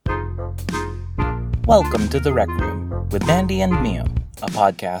Welcome to The Rec Room with Mandy and Mio, a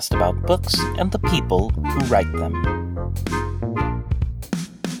podcast about books and the people who write them.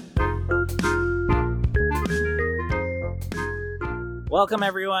 Welcome,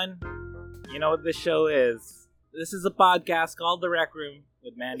 everyone. You know what this show is. This is a podcast called The Rec Room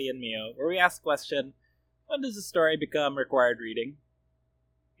with Mandy and Mio, where we ask the question, when does a story become required reading?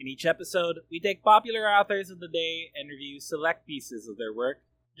 In each episode, we take popular authors of the day and review select pieces of their work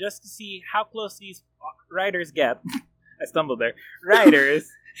just to see how close these writers get. I stumbled there.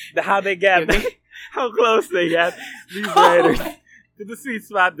 Writers, how they get, how close they get, these writers, to the sweet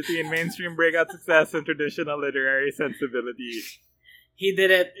spot between mainstream breakout success and traditional literary sensibility. He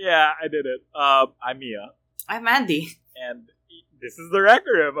did it. Yeah, I did it. I'm Mia. I'm Andy. And this is The Rec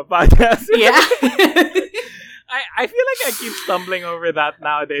Room, a podcast. Yeah. I feel like I keep stumbling over that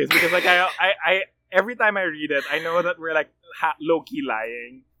nowadays because like I every time I read it, I know that we're like low-key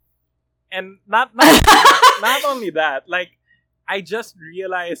lying. And not only that, like I just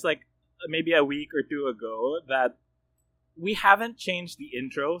realized like maybe a week or two ago that we haven't changed the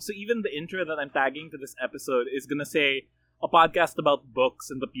intro. So even the intro that I'm tagging to this episode is going to say a podcast about books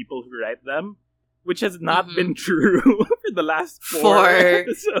and the people who write them, which has not been true for the last four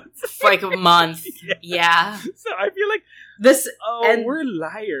episodes. For like a month. Yeah. So I feel like this. And we're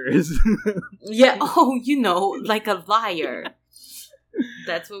liars. Yeah. Oh, like a liar.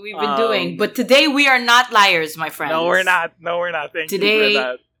 That's what we've been doing. But today we are not liars, my friends. No, we're not. Thank you for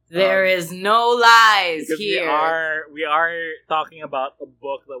that. There is no lies here. We are talking about a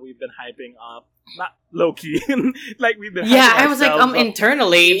book that we've been hyping up. Not low-key. Like we've been hyping I was like,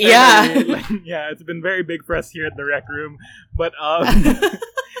 internally. Like, it's been very big for us here at the Rec Room. But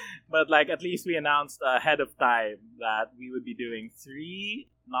but like at least we announced ahead of time that we would be doing 3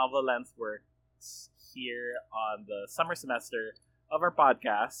 novel-length works here on the summer semester of our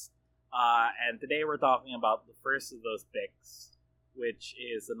podcast. And today we're talking about the first of those picks, which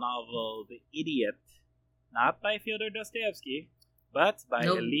is the novel The Idiot, not by Fyodor Dostoevsky, but by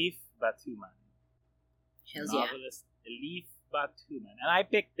Elif Batuman. Hells novelist Elif Batuman. And I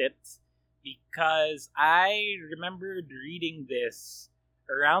picked it because I remembered reading this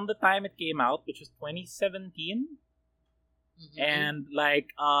around the time it came out, which was 2017. Mm-hmm. And like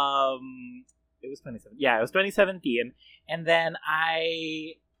it was 2017. Yeah, it was 2017. And then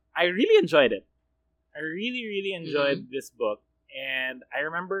I really enjoyed it. I really, really enjoyed this book. And I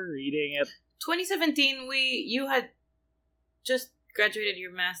remember reading it. 2017, you had just graduated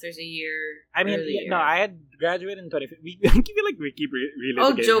your master's a year earlier. I had graduated in 2015. I feel like we keep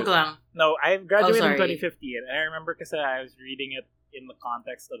really joke lang. No, I graduated in 2015. And I remember because I was reading it in the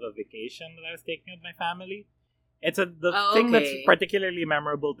context of a vacation that I was taking with my family. It's the thing that's particularly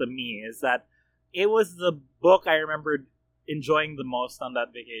memorable to me is that it was the book I remembered enjoying the most on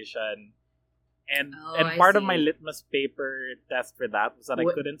that vacation. And part of my litmus paper test for that was that I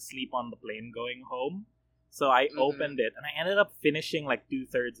couldn't sleep on the plane going home. So I opened it and I ended up finishing like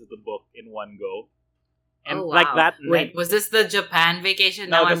 2/3 of the book in one go. And like that night. Wait, was this the Japan vacation?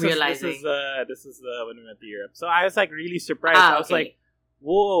 Now I'm realizing. This is when we went to Europe. So I was like really surprised. I was like,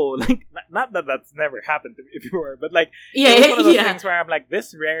 whoa, like not that that's never happened to me before, but like it was one of those things where I'm like,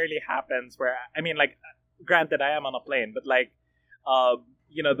 this rarely happens. Where I mean, like, granted, I am on a plane, but like,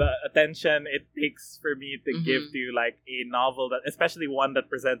 the attention it takes for me to give to like a novel that, especially one that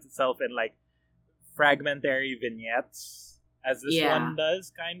presents itself in like fragmentary vignettes, as this one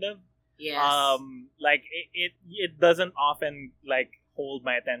does, kind of. Yes. Like it doesn't often like hold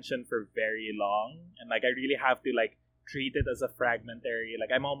my attention for very long, and like I really have to like treat it as a fragmentary.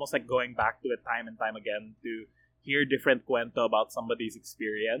 Like I'm almost like going back to it time and time again to hear different cuento about somebody's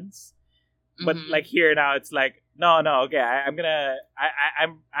experience. But like here now, it's like no, okay.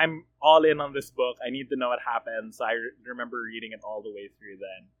 I'm all in on this book. I need to know what happens. So I remember reading it all the way through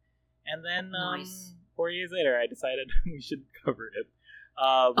then, and then 4 years later, I decided we should cover it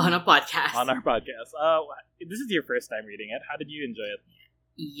on a podcast. On our podcast. This is your first time reading it. How did you enjoy it?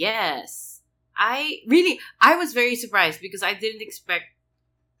 Yes, I was very surprised because I didn't expect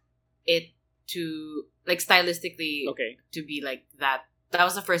it to like stylistically to be like that. That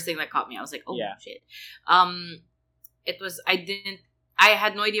was the first thing that caught me. I was like, oh, shit. It was, I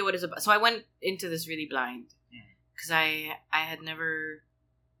had no idea what it's about. So I went into this really blind. Because I had never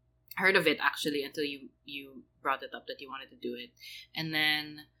heard of it, actually, until you brought it up that you wanted to do it. And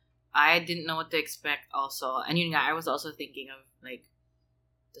then I didn't know what to expect also. And I was also thinking of, like,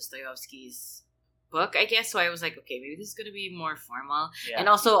 Dostoevsky's book, I guess. So I was like, okay, maybe this is going to be more formal. Yeah. And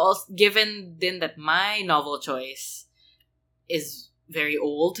also, given then that my novel choice is very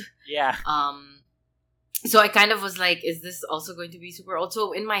old. Yeah. so I kind of was like, is this also going to be super old?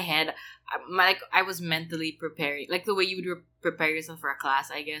 So in my head, I was mentally preparing, like the way you would prepare yourself for a class,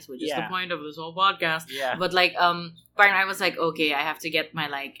 I guess, which is the point of this whole podcast. Yeah. But like, I was like, okay, I have to get my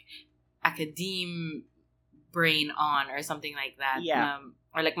like academe brain on or something like that. Yeah.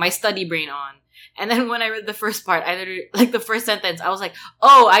 Or like my study brain on. And then when I read the first part, I literally, like the first sentence, I was like,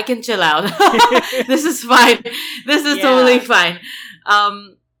 oh, I can chill out. This is fine. This is totally fine.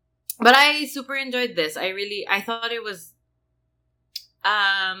 But I super enjoyed this. I thought it was,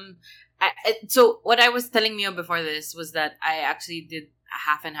 so what I was telling Mio before this was that I actually did a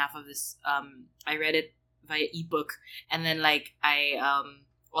half and half of this. I read it via ebook, and then like I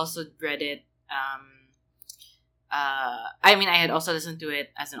also read it. I had also listened to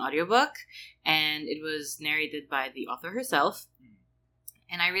it as an audiobook, and it was narrated by the author herself.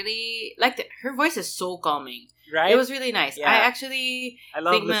 And I really liked it. Her voice is so calming. Right? It was really nice. Yeah. I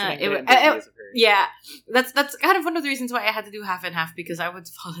love listening to interviews of her. Yeah. That's kind of one of the reasons why I had to do half and half, because I would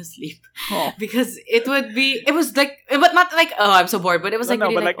fall asleep. Oh. Because it was like, but not like, oh, I'm so bored, but it was like,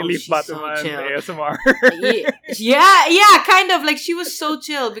 really like Elif Batuman, so chill. ASMR. yeah, kind of like she was so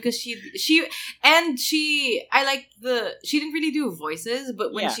chill, because she didn't really do voices,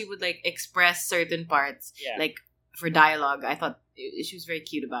 but when she would like express certain parts, like for dialogue, I thought she was very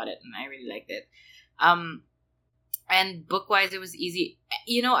cute about it, and I really liked it. And book-wise, it was easy.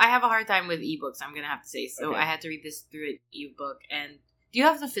 I have a hard time with ebooks, I'm going to have to say. So I had to read this through an ebook. And do you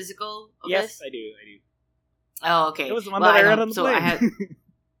have the physical of this? Yes, I do. Oh, okay. It was the one that I read on the plane. I had...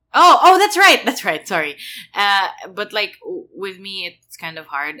 Oh, that's right. Sorry. But like with me, it's kind of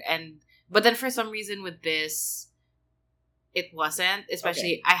hard. But then for some reason with this, it wasn't.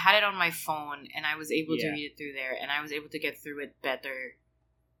 Especially, I had it on my phone, and I was able to read it through there. And I was able to get through it better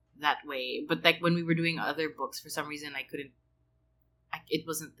that way. But like when we were doing other books, for some reason I couldn't, it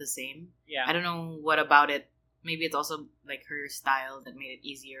wasn't the same. I don't know what about it. Maybe it's also like her style that made it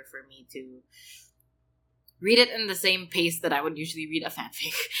easier for me to read it in the same pace that I would usually read a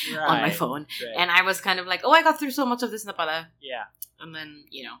fanfic on my phone. And I was kind of like, oh, I got through so much of this na pala. And then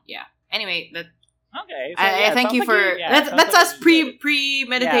anyway, that okay. So, I thank you for that's us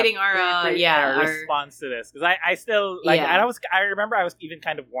premeditating our response to this, because I still like I remember I was even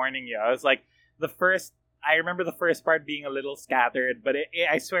kind of warning you. I was like, I remember the first part being a little scattered, but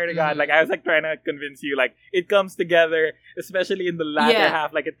I swear to God, like I was like trying to convince you, like it comes together, especially in the latter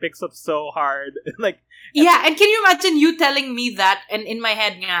half, like it picks up so hard, like and can you imagine you telling me that, and in my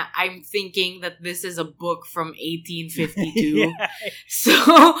head, I'm thinking that this is a book from 1852, so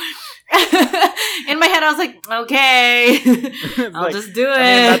in my head I was like, okay, I'll like, just do it.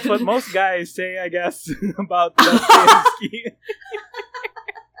 That's what most guys say, I guess, about Dostoevsky.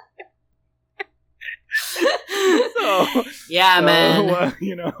 Man.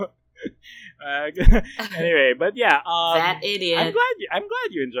 Anyway, but that idiot. I'm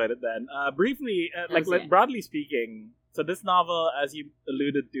glad you enjoyed it then. Briefly, broadly speaking, so this novel, as you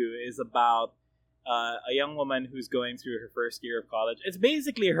alluded to, is about a young woman who's going through her first year of college. It's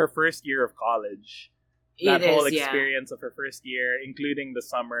basically her first year of college. That whole experience of her first year, including the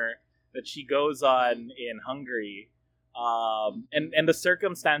summer that she goes on in Hungary. And the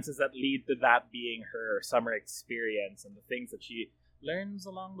circumstances that lead to that being her summer experience, and the things that she learns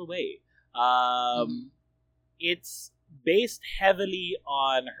along the way. It's based heavily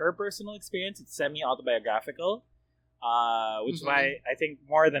on her personal experience. It's semi-autobiographical, which is why I think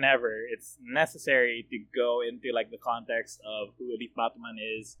more than ever it's necessary to go into like the context of who Elif Batuman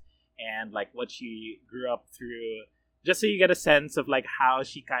is, and like what she grew up through, just so you get a sense of like how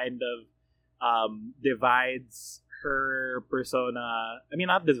she kind of divides her persona. I mean,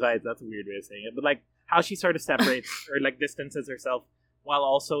 not divides, that's a weird way of saying it, but like how she sort of separates or like distances herself, while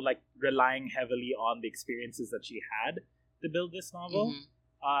also like relying heavily on the experiences that she had to build this novel.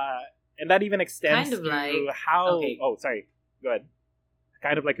 And that even extends kind of to like, how oh sorry, go ahead.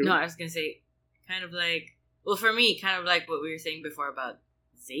 Kind of like no, I was gonna say kind of like, well, for me, kind of like what we were saying before about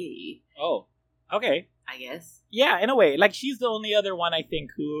Zadie. Oh, okay. I guess. Yeah, in a way. Like, she's the only other one, I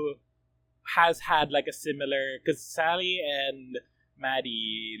think, who has had, like, a similar... Because Sally and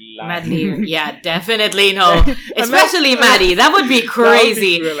Maddie... Maddie, yeah, definitely no. Especially Maddie. That would be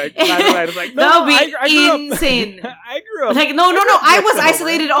crazy. That would be insane. I grew up... Like, no. I was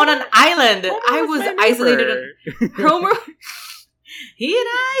isolated on an island. I was isolated on... Homer... He and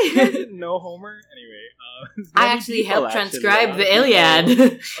I didn't know Homer. Anyway, I actually helped transcribe the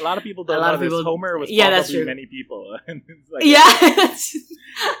Iliad. A lot of people don't know this. Homer was that's true. Many people. Like,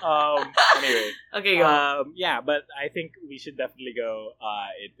 anyway, okay, go. But I think we should definitely go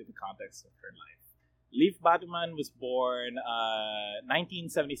into the context of her life. Elif Batuman was born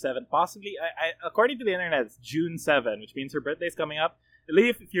 1977, possibly. According to the internet, it's June 7, which means her birthday's coming up.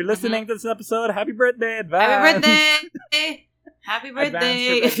 Elif, if you're listening to this episode, happy birthday, advance! Happy birthday! Happy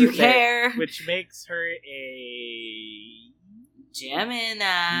birthday, if you care. Which makes her a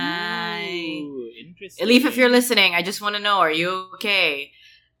Gemini. Ooh, interesting. Elif, if you're listening, I just want to know, are you okay?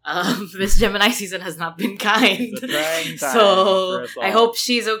 This Gemini season has not been kind. It's a trying time so for us all. I hope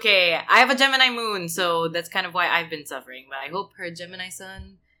she's okay. I have a Gemini moon, so that's kind of why I've been suffering. But I hope her Gemini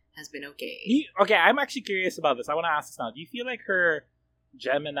sun has been okay. Okay, I'm actually curious about this. I want to ask this now. Do you feel like her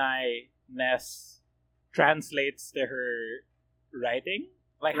Gemini-ness translates to her writing?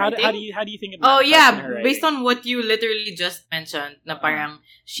 Like how do you think it manifests in her writing? Based on what you literally just mentioned, na parang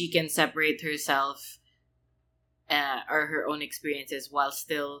she can separate herself or her own experiences while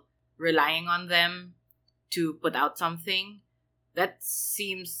still relying on them to put out something. That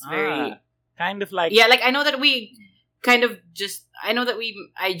seems very kind of like like I know that we kind of just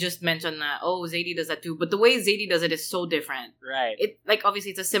I just mentioned that Zadie does that too, but the way Zadie does it is so different. Right. It like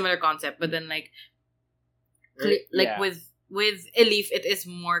obviously it's a similar concept, but then with Elif, it is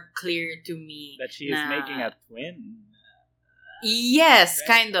more clear to me that she is making a twin. Yes,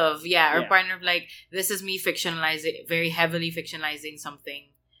 right? Kind of. Yeah, or Yeah. partner of like, this is me fictionalizing, very heavily fictionalizing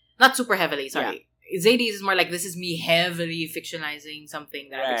something. Not super heavily, sorry. Yeah. Zadie is more like, this is me heavily fictionalizing something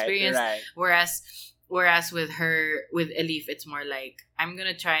that I've experienced. Right. Whereas with Elif, it's more like, I'm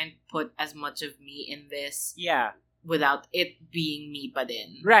gonna try and put as much of me in this. Yeah. Without it being me pa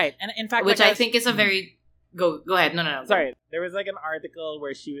din. Right. And in fact, which I think is a very... Go ahead. No. Sorry. There was like an article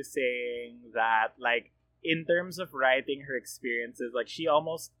where she was saying that like in terms of writing her experiences, like she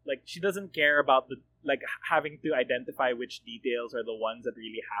almost like she doesn't care about the like having to identify which details are the ones that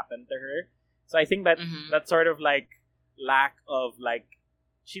really happened to her. So I think that that sort of like lack of like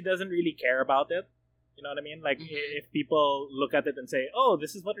she doesn't really care about it. You know what I mean? Like if people look at it and say, "Oh,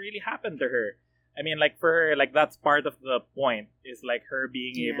 this is what really happened to her." I mean, like for her, like that's part of the point is like her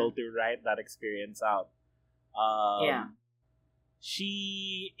being able to write that experience out.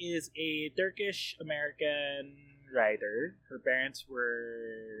 She is a Turkish American writer. Her parents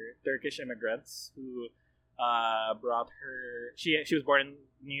were Turkish immigrants who brought her. She was born in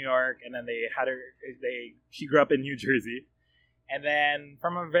New York, and then they had her. She grew up in New Jersey, and then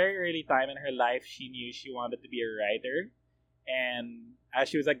from a very early time in her life, she knew she wanted to be a writer. And as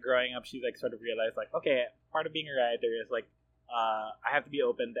she was like growing up, she like sort of realized like, okay, part of being a writer is like I have to be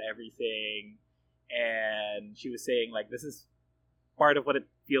open to everything. And she was saying like this is part of what it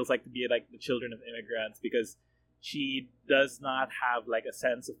feels like to be like the children of immigrants, because she does not have like a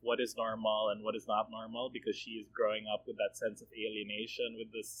sense of what is normal and what is not normal, because she is growing up with that sense of alienation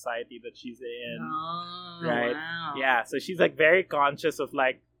with the society that she's in. Right? Wow. Yeah, so she's like very conscious of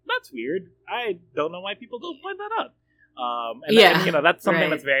like, that's weird. I don't know why people don't point that out. And you know, that's something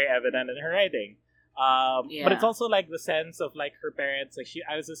that's very evident in her writing. But it's also like the sense of like her parents. Like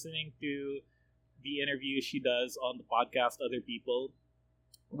I was listening to the interview she does on the podcast Other People,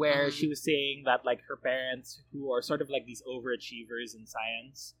 where she was saying that like her parents, who are sort of like these overachievers in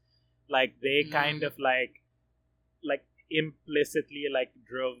science, like they kind of like implicitly like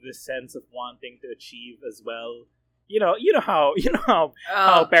drove this sense of wanting to achieve as well. You know how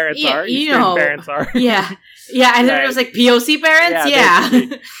parents are. Eastern parents are. Yeah. And then it was like POC parents.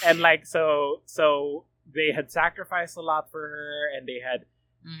 Yeah. And like so they had sacrificed a lot for her, and they had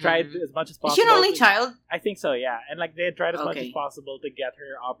tried as much as possible. Is she an only child? I think so, yeah. And like they had tried as much as possible to get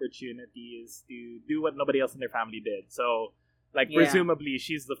her opportunities to do what nobody else in their family did. So like presumably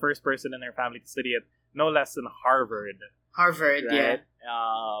she's the first person in her family to study at no less than Harvard. Right? Yeah.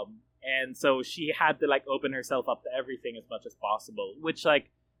 And so she had to like open herself up to everything as much as possible, which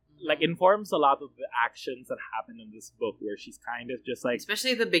like informs a lot of the actions that happen in this book, where she's kind of just like,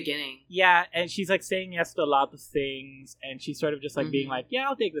 especially the beginning. Yeah, and she's like saying yes to a lot of things, and she's sort of just like being like, yeah,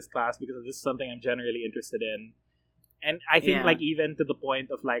 I'll take this class because this is something I'm generally interested in. And I think like even to the point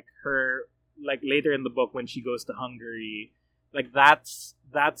of like her like later in the book when she goes to Hungary, like that's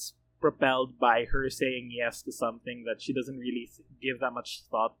propelled by her saying yes to something that she doesn't really give that much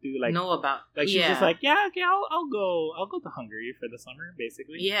thought to, like know about. Like she's just like, yeah, okay, I'll go to Hungary for the summer,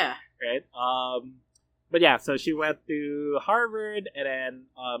 basically. Yeah. Right. But yeah, so she went to Harvard, and then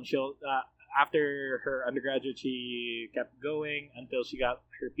she'll after her undergraduate, she kept going until she got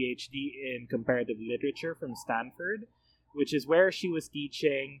her PhD in comparative literature from Stanford, which is where she was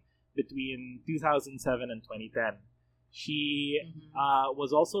teaching between 2007 and 2010. She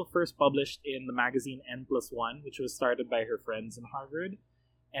was also first published in the magazine N+1, which was started by her friends in Harvard.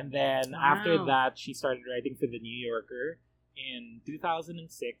 And then after that, she started writing for The New Yorker. in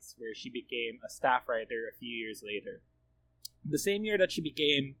 2006, where she became a staff writer a few years later. The same year that she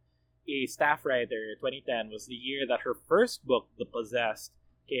became a staff writer, 2010, was the year that her first book, The Possessed,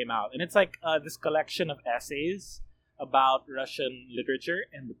 came out. And it's like this collection of essays about Russian literature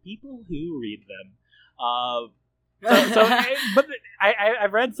and the people who read them. But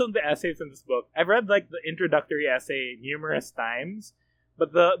I've read some of the essays in this book. I've read like the introductory essay numerous times,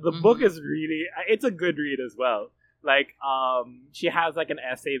 but the book is really, it's a good read as well. Like, she has like an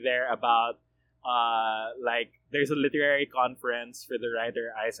essay there about like there's a literary conference for the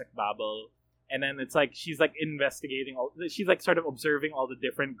writer Isaac Babel, and then it's like she's like investigating she's like sort of observing all the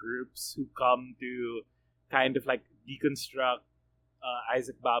different groups who come to kind of like deconstruct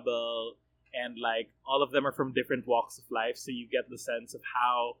Isaac Babel, and like all of them are from different walks of life, so you get the sense of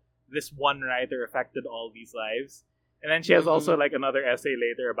how this one writer affected all these lives. And then she has also like another essay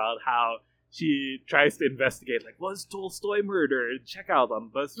later about how she tries to investigate, like, was Tolstoy murdered? Check out on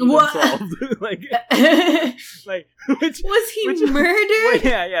BuzzFeed Unsolved. like, was he murdered?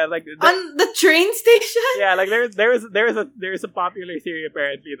 Yeah, like on the train station. Yeah, like there's a popular theory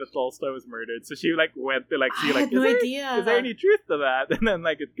apparently that Tolstoy was murdered. So she like went to like see, like, is there any truth to that? And then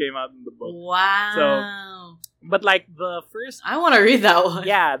like it came out in the book. Wow. So, but like the first, I want to read that one.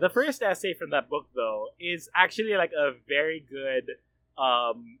 Yeah, the first essay from that book though is actually like a very good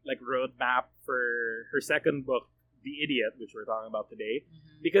like roadmap for her second book, The Idiot, which we're talking about today,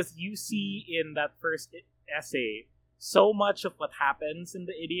 because you see in that first essay so much of what happens in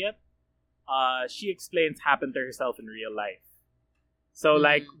The Idiot, she explains happened to herself in real life. So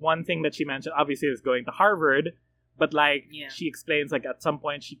like one thing that she mentioned obviously is going to Harvard, but like she explains like at some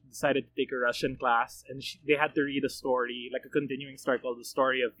point she decided to take a Russian class, and they had to read a story, like a continuing story called The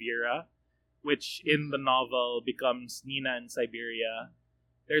Story of Vera, which in the novel becomes Nina in Siberia.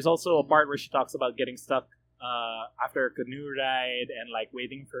 There's also a part where she talks about getting stuck after a canoe ride and like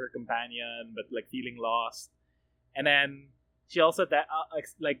waiting for her companion, but like feeling lost. And then she also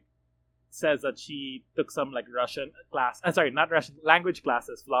like says that she took some like Russian class, not Russian, language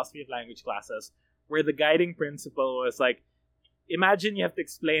classes, philosophy of language classes, where the guiding principle was like, imagine you have to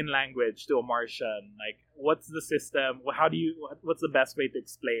explain language to a Martian. Like, what's the system? What's the best way to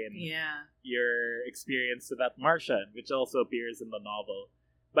explain your experience to that Martian, which also appears in the novel.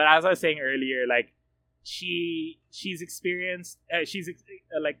 But as I was saying earlier, like she's experienced, she's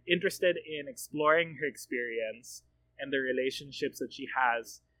like interested in exploring her experience and the relationships that she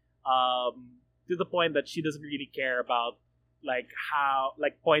has, to the point that she doesn't really care about like how,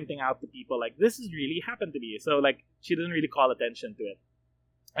 like pointing out to people like this has really happened to me. So like she doesn't really call attention to it.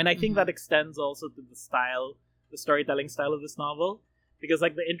 And I think that extends also to the storytelling style of this novel, because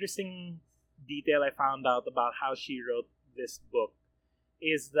like the interesting detail I found out about how she wrote this book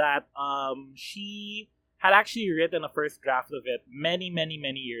is that she had actually written a first draft of it many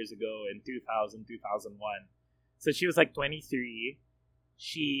years ago in 2000, 2001. So she was like 23.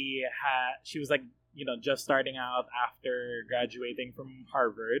 She was like, you know, just starting out after graduating from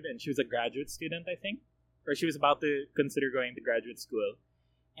Harvard, and she was a graduate student, I think, or she was about to consider going to graduate school.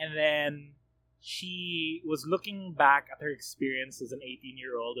 And then she was looking back at her experience as an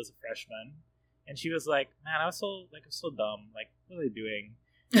 18-year-old as a freshman, and she was like, man, I was so dumb. Like, what was I doing?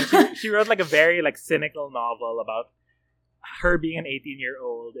 And she wrote like a very like cynical novel about her being an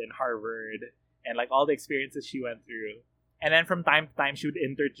 18-year-old in Harvard and like all the experiences she went through. And then from time to time, she would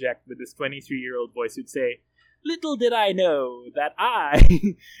interject with this 23-year-old voice who'd say, little did I know that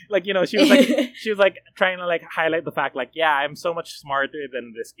I, like, you know, she was like trying to like highlight the fact, like, yeah, I'm so much smarter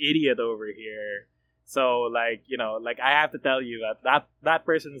than this idiot over here. So like, you know, like I have to tell you that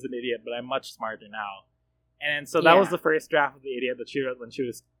person is an idiot, but I'm much smarter now. And so that was the first draft of The Idiot that she wrote when she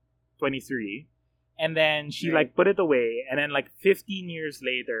was 23. And then she like put it away. And then like 15 years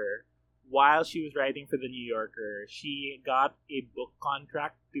later, while she was writing for The New Yorker, she got a book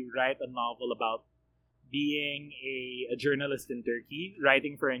contract to write a novel about being a journalist in Turkey,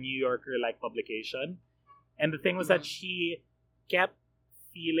 writing for a New Yorker like publication. And the thing was that she kept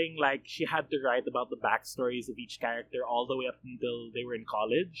feeling like she had to write about the backstories of each character all the way up until they were in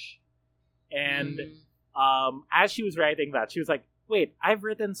college. And as she was writing that, she was like, wait, I've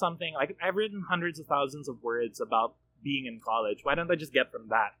written something, like I've written hundreds of thousands of words about being in college. Why don't I just get from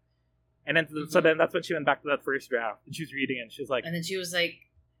that? And then, so then that's when she went back to that first draft, and she was reading it, and she was like... And then she was like...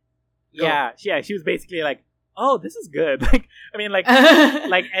 she was basically like, oh, this is good. Like, I mean, like,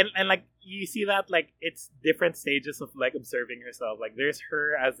 and like, you see that, like, it's different stages of, like, observing herself. Like, there's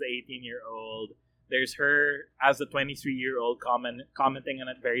her as the 18-year-old, there's her as the 23-year-old commenting on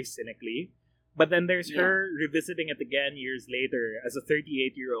it very cynically, but then there's her revisiting it again years later as a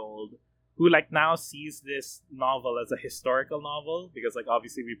 38-year-old who like now sees this novel as a historical novel because like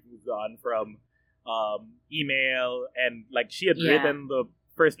obviously we've moved on from email, and like she had written the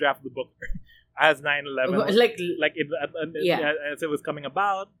first draft of the book as 9/11 as it was coming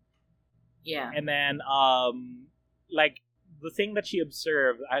about. Yeah. And then like the thing that she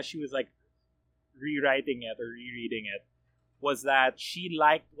observed as she was like rewriting it or rereading it was that she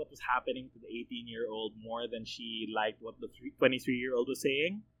liked what was happening to the 18-year-old more than she liked what the 23-year-old was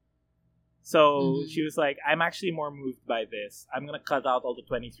saying. So she was like, I'm actually more moved by this. I'm going to cut out all the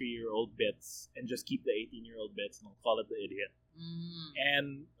 23-year-old bits and just keep the 18-year-old bits and I'll call it the idiot.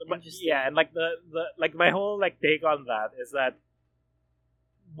 And and like the like my whole like take on that is that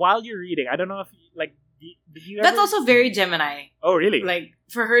while you're reading, I don't know if like did you That's also very Gemini. Oh, really? Like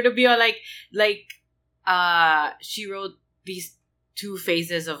for her to be all like she wrote these two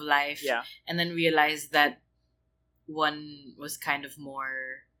phases of life, and then realized that one was kind of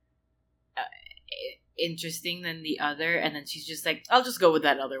more interesting than the other, and then she's just like, I'll just go with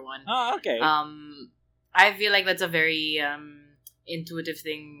that other one. Oh, okay. I feel like that's a very intuitive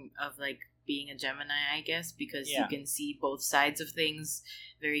thing of like being a Gemini, I guess, because you can see both sides of things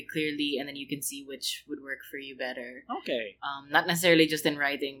very clearly, and then you can see which would work for you better. Okay. Not necessarily just in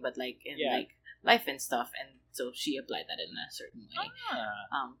writing, but like in like life and stuff, and so she applied that in a certain way.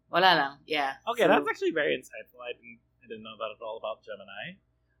 Wala lang. Yeah. Okay, so, that's actually very insightful. I didn't know that at all about Gemini.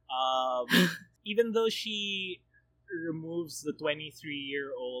 Even though she removes the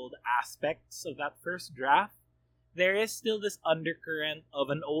 23-year-old aspects of that first draft, there is still this undercurrent of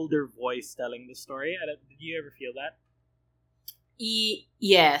an older voice telling the story. Did you ever feel that?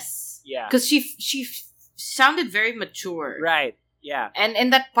 Yes. Yeah. Because she sounded very mature. Right. Yeah. And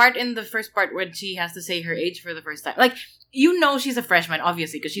in that part, in the first part, when she has to say her age for the first time, like, you know she's a freshman,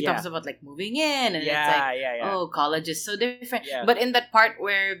 obviously, because she talks about, like, moving in, and it's like, oh, college is so different. Yeah. But in that part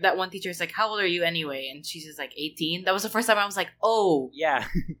where that one teacher is like, how old are you anyway? And she's just like, 18. That was the first time I was like, oh. Yeah.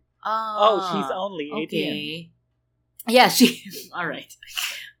 Oh, she's only 18. Okay. Yeah, she... All right.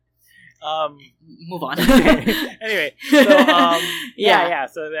 Move on. Anyway, so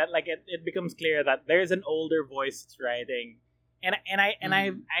so that like it becomes clear that there's an older voice that's writing, and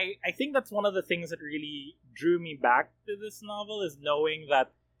I think that's one of the things that really drew me back to this novel is knowing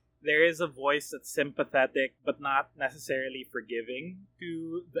that there is a voice that's sympathetic but not necessarily forgiving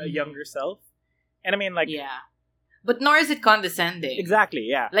to the younger self. And I mean, like, but nor is it condescending. Exactly.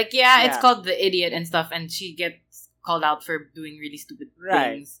 Yeah. Like, it's called the idiot and stuff, and she gets called out for doing really stupid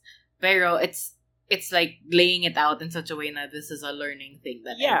things. Pero it's like laying it out in such a way that this is a learning thing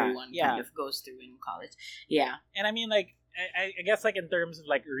that everyone kind of goes through in college. Yeah. And I mean, like, I guess, like, in terms of,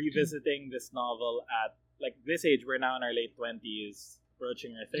 like, revisiting this novel at, like, this age, we're now in our late 20s,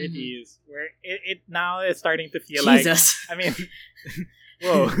 approaching our 30s, where it now is starting to feel Jesus. like, I mean...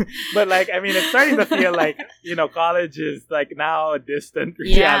 Whoa. But, like, I mean, it's starting to feel like, you know, college is, like, now a distant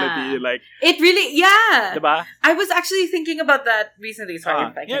reality. Like, it really, diba? I was actually thinking about that recently. Sorry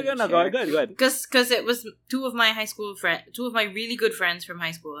if I can go ahead. Because it was two of my really good friends from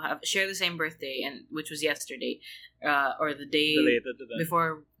high school share the same birthday, and which was yesterday, or the day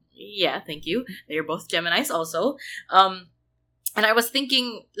before. Yeah, thank you. They're both Geminis also. And I was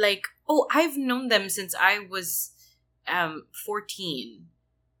thinking, like, oh, I've known them since I was 14.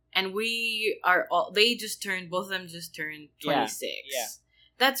 And both of them just turned 26. Yeah.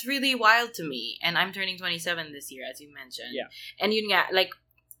 That's really wild to me. And I'm turning 27 this year, as you mentioned. Yeah. And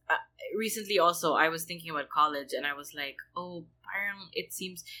recently also, I was thinking about college, and I was like, oh,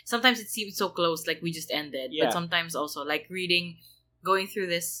 sometimes it seems so close, like we just ended. Yeah. But sometimes also, like, going through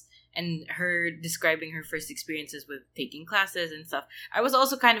this, and her describing her first experiences with taking classes and stuff, I was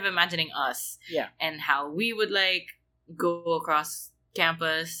also kind of imagining us. Yeah. And how we would, like, go across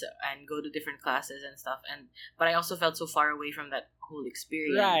campus and go to different classes and stuff, but I also felt so far away from that whole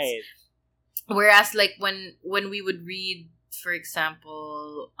experience. Right. Whereas, like, when we would read, for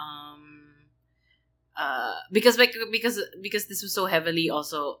example, because this was so heavily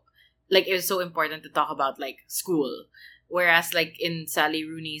also, like, it was so important to talk about, like, school. Whereas, like, in Sally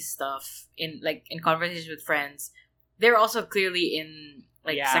Rooney's stuff, in conversations with friends, they're also clearly in,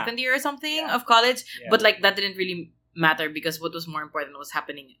 like, second year or something of college, but, like, that didn't really matter because what was more important was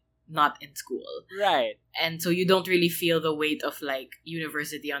happening not in school. Right. And so you don't really feel the weight of, like,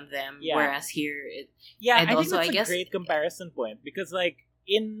 university on them, whereas here I think that's a great comparison point, because, like,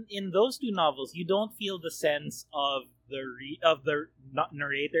 in those two novels you don't feel the sense of the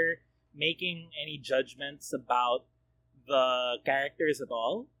narrator making any judgments about the characters at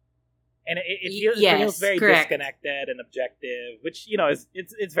all. And it feels very correct. disconnected and objective, which, you know,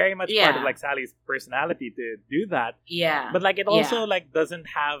 it's very much part of like Sally's personality to do that. Yeah. But like it also like doesn't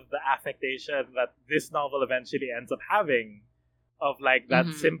have the affectation that this novel eventually ends up having of like that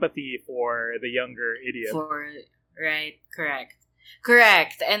sympathy for the younger idiot. Right,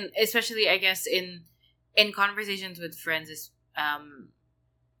 correct. And especially I guess in conversations with friends is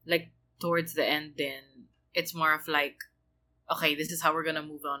like towards the end, then it's more of like, okay, this is how we're gonna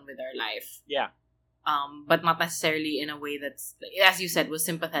move on with our life. Yeah. But not necessarily in a way that's, as you said, was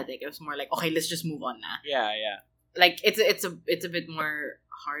sympathetic. It was more like, okay, let's just move on now. Yeah. Like it's a bit more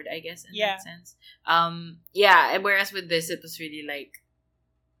hard, I guess, in that sense. Whereas with this, it was really like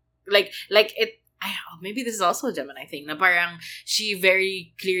it. Maybe this is also a Gemini thing. Na parang she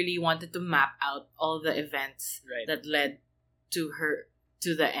very clearly wanted to map out all the events that led to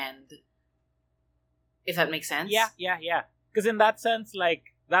the end. If that makes sense. Yeah. Because in that sense, like,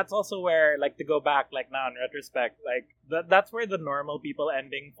 that's also where, like, to go back, like, now in retrospect, like, that's where the normal people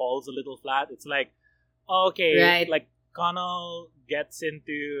ending falls a little flat. It's like, okay, like, Connell gets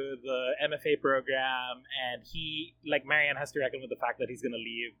into the MFA program, and he, like, Marianne has to reckon with the fact that he's going to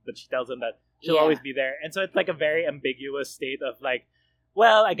leave, but she tells him that she'll always be there. And so it's, like, a very ambiguous state of, like,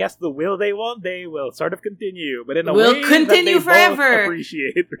 well, I guess the will they won't they will sort of continue, but in a way continue that they forever. Both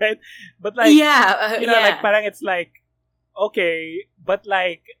appreciate, right? But like, like parang it's like, okay, but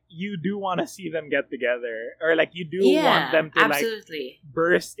like you do want to see them get together, or like you do want them to like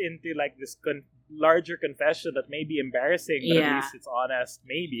burst into like this larger confession that may be embarrassing, but at least it's honest,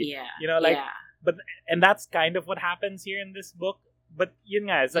 maybe. But and that's kind of what happens here in this book. But yun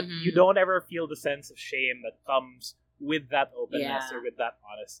nga, it's like you don't ever feel the sense of shame that comes with that openness or with that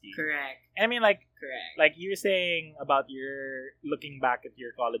honesty. Correct. And I mean, like you're saying about your looking back at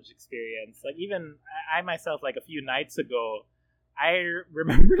your college experience, like even I myself, like a few nights ago, I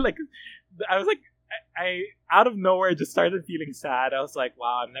remember like I was like I out of nowhere just started feeling sad. I was like,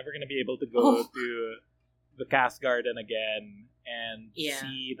 wow, I'm never gonna be able to go to the Cast Garden again and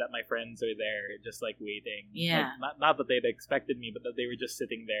see that my friends are there just like waiting. Like, not that they'd expected me, but that they were just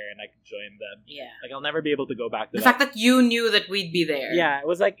sitting there and I could join them. Like I'll never be able to go back to the fact that you knew that we'd be there. It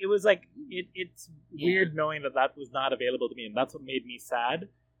was weird knowing that was not available to me, and that's what made me sad.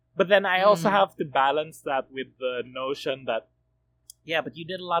 But then I also have to balance that with the notion that but you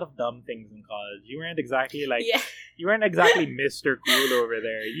did a lot of dumb things in college. You weren't exactly like you weren't exactly Mr. Cool over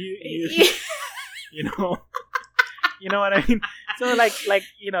there. You you know. You know what I mean? So like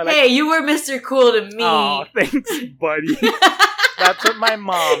hey, you were Mr. Cool to me. Oh, thanks, buddy. That's what my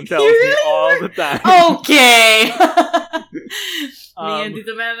mom tells me all the time. Okay. Me and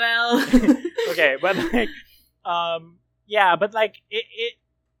Tito Memel. Okay, but like but like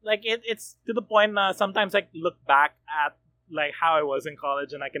it's to the point sometimes I look back at like how I was in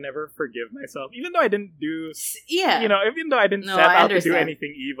college and I can never forgive myself, even though I didn't do even though I didn't set out to do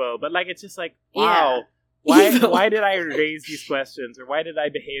anything evil, but like it's just like, wow. Why did I raise these questions, or why did I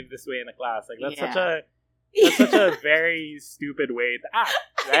behave this way in a class? Like that's such a very stupid way to act,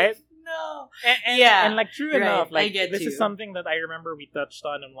 right? No. And like true enough, like this is something that I remember we touched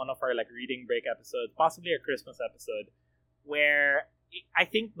on in one of our like reading break episodes, possibly a Christmas episode, where I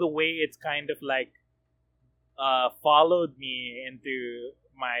think the way it's kind of like followed me into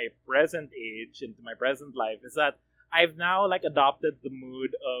my present age, into my present life, is that I've now like adopted the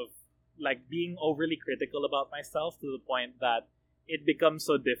mood of like being overly critical about myself to the point that it becomes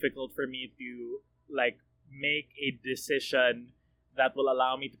so difficult for me to like make a decision that will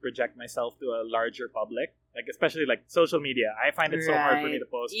allow me to project myself to a larger public, like especially like social media. I find it so hard for me to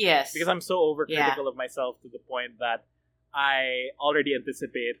post because I'm so overcritical of myself to the point that I already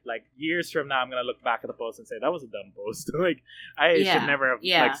anticipate like years from now I'm gonna look back at the post and say that was a dumb post. Like I should never have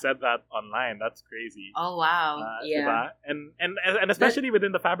like said that online. That's crazy. Oh wow. And especially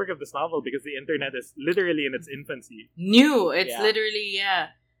within the fabric of this novel, because the internet is literally in its infancy. It's literally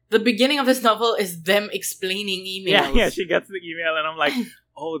the beginning of this novel is them explaining emails. Yeah, she gets the email and I'm like,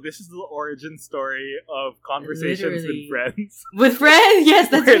 oh, this is the origin story of conversations with friends. With friends? Yes,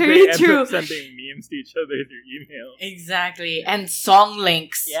 that's very true. They end up sending memes to each other through email. Exactly. And song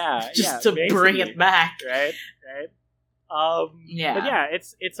links. Just to bring it back. Right? But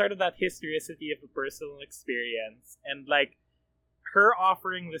it's sort of that historicity of a personal experience. And like her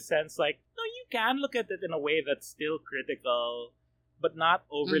offering the sense like, no, you can look at it in a way that's still critical, but not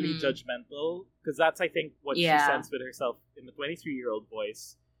overly judgmental, because that's, I think, what she says with herself in the 23-year-old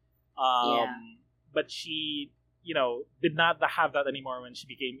voice. But she, did not have that anymore when she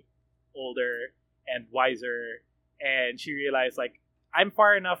became older and wiser, and she realized, like, I'm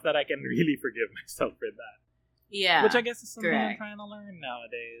far enough that I can really forgive myself for that. Yeah. Which I guess is something I'm correct. trying to learn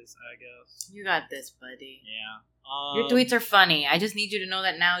nowadays, I guess. You got this, buddy. Yeah. Your tweets are funny. I just need you to know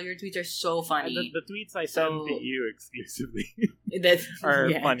that now. Your tweets are so funny. The tweets I send to you exclusively That's are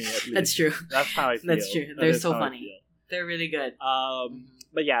funny, at least. That's true. That's how I feel. That's true. They're so funny. They're really good.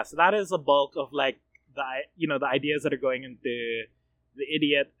 But yeah, so that is a bulk of like the ideas that are going into the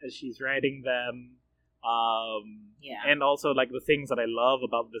idiot as she's writing them. And also like the things that I love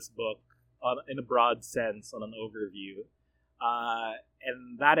about this book in a broad sense on an overview.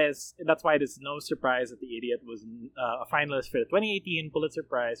 And that's why it is no surprise that The Idiot was a finalist for the 2018 Pulitzer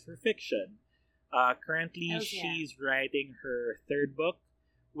Prize for Fiction. Currently, she's writing her third book,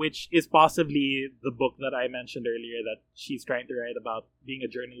 which is possibly the book that I mentioned earlier that she's trying to write about being a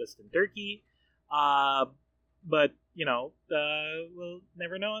journalist in Turkey. But, we'll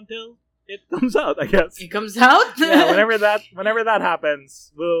never know until it comes out, I guess. It comes out? Yeah, whenever that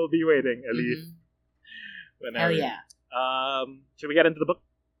happens, we'll be waiting, Elif. Hell yeah. Should we get into the book?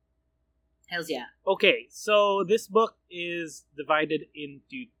 Hells yeah. Okay, so this book is divided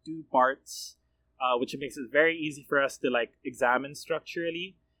into two parts, which makes it very easy for us to like examine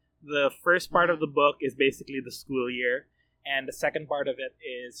structurally. The first part of the book is basically the school year, and the second part of it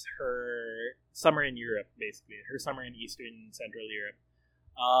is her summer in Europe, basically her summer in Eastern Central Europe.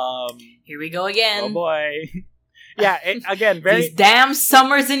 Here we go again. Oh boy. Yeah, again, very these damn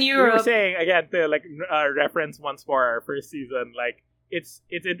summers in Europe. We were saying again to like reference once more our first season. Like it's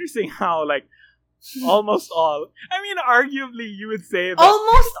interesting how like almost all. I mean, arguably, you would say that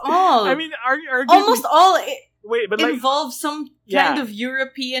almost all. I mean, arguably, almost all. But involves some kind of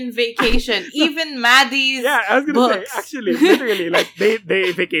European vacation. Even Maddie's. Yeah, I was gonna books. say actually, literally, like they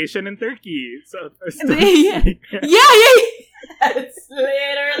vacation in Turkey. So That's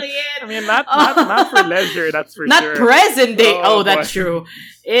literally it. I mean, not for leisure, that's for not sure. Not present day. Oh, that's true.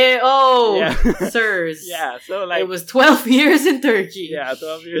 Sirs. Yeah, so like it was 12 years in Turkey. Yeah,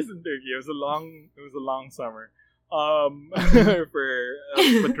 12 years in Turkey. It was a long summer. For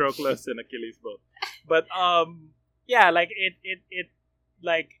Patroclus and Achilles both. But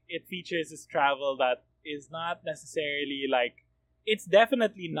like it features this travel that is not necessarily like it's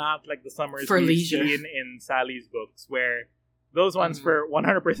definitely not like the summers for we've leisure seen in Sally's books where those ones for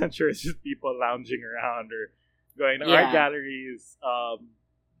 100% sure it's just people lounging around or going to art galleries.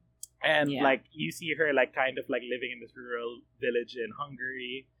 And like you see her like kind of like living in this rural village in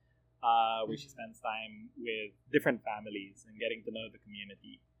Hungary, where she spends time with different families and getting to know the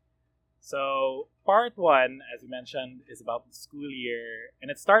community. So part one, as we mentioned, is about the school year, and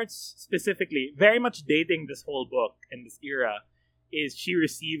it starts specifically very much dating this whole book and this era. Is she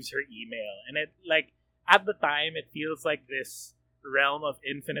receives her email, and it like at the time it feels like this realm of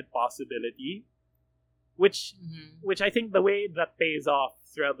infinite possibility, which I think the way that pays off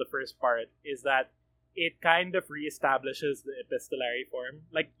throughout the first part is that it kind of reestablishes the epistolary form,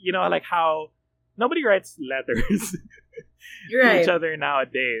 like like how nobody writes letters to each other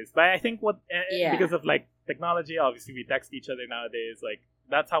nowadays. But I think because of like technology, obviously we text each other nowadays. Like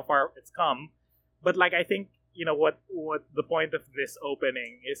that's how far it's come. But like I think what the point of this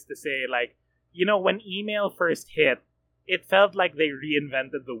opening is to say, like when email first hit, it felt like they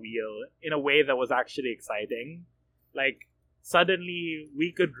reinvented the wheel in a way that was actually exciting. Like suddenly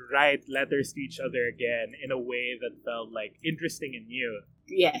we could write letters to each other again in a way that felt like interesting and new.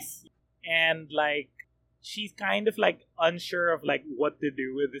 Yes. And like she's kind of like unsure of like what to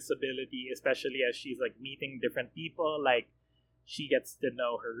do with this ability, especially as she's like meeting different people. Like she gets to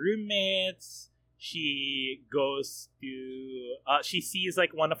know her roommates. She goes to she sees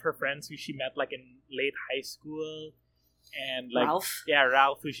like one of her friends who she met like in late high school, and like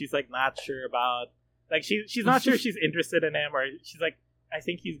Ralph, who she's like not sure about. Like she's not sure she's interested in him, or she's like, I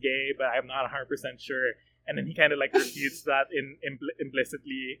think he's gay, but I'm not 100% sure. And then he kind of like refutes that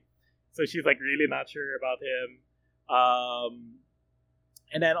implicitly. So she's like really not sure about him.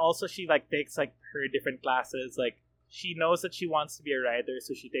 And then also she like takes like her different classes. Like she knows that she wants to be a writer,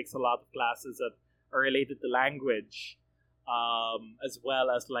 so she takes a lot of classes that are related to language, as well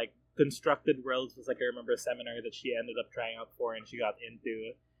as like constructed worlds was like I remember a seminar that she ended up trying out for and she got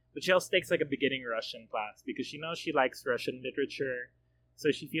into. But she also takes like a beginning Russian class because she knows she likes Russian literature.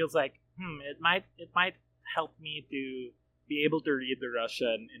 So she feels like, it might help me to be able to read the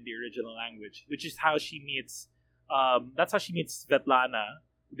Russian in the original language, which is how she meets. That's how she meets Svetlana,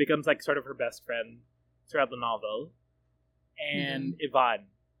 who becomes like sort of her best friend throughout the novel, and Ivan.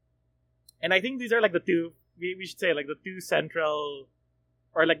 And I think these are like the two. We should say like the two central,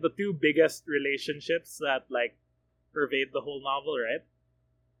 or like the two biggest relationships that like pervade the whole novel, right?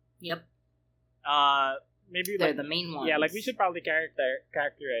 Yep. Maybe they're like the main ones. Yeah, like we should probably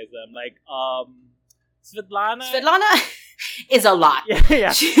characterize them. Like Svetlana is a lot.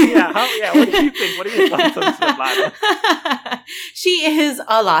 Yeah. What do you think? What are your thoughts on Svetlana? She is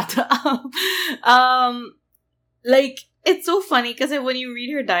a lot. Like, it's so funny because when you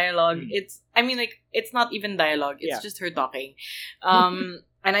read her dialogue, it's not even dialogue. It's just her talking. And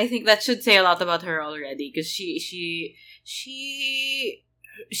I think that should say a lot about her already because she's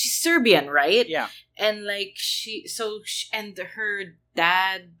Serbian, right? Yeah. And like and her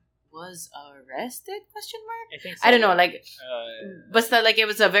dad was arrested? Question mark. I think so. I don't know. Like, but still, like, it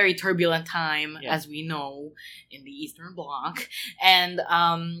was a very turbulent time, as we know, in the Eastern Bloc, and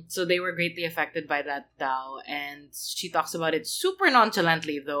so they were greatly affected by that Tao, and she talks about it super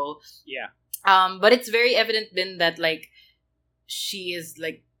nonchalantly, though. Yeah. But it's very evident then that like she is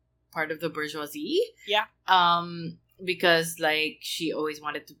like part of the bourgeoisie. Yeah. Because like she always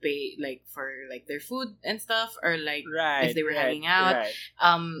wanted to pay like for like their food and stuff, or like if they were hanging out. Right.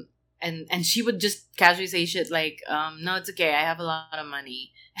 And she would just casually say shit like, no, it's okay, I have a lot of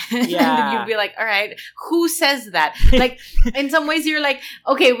money. Yeah. And you'd be like, all right, who says that? Like, in some ways you're like,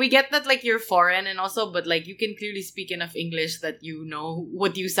 okay, we get that like you're foreign and also, but like you can clearly speak enough English that you know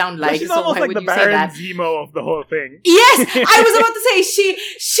what you sound like. She's so almost why like would the you say Baron that? Zemo of the whole thing. Yes! I was about to say,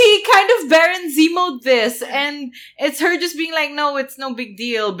 she kind of Baron Zemo'd this, and it's her just being like, no, it's no big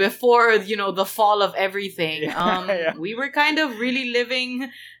deal before, you know, the fall of everything. We were kind of really living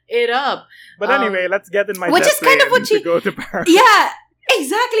it up. But anyway, let's get in my which is kind of what she go to Paris. Yeah,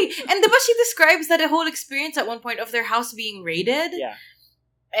 exactly. And but she describes that whole experience at one point of their house being raided. Yeah.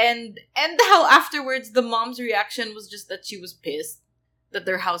 And how afterwards the mom's reaction was just that she was pissed that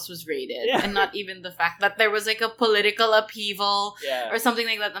their house was raided, and not even the fact that there was like a political upheaval or something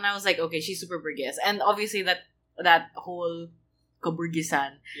like that. And I was like, okay, she's super burgess, and obviously that whole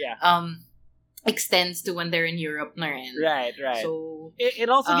kaburgisan extends to when they're in Europe na rin. Right. So it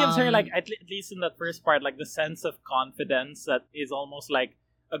also gives her like at least in that first part like the sense of confidence that is almost like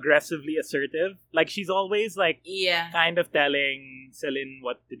aggressively assertive. Like she's always like kind of telling Celine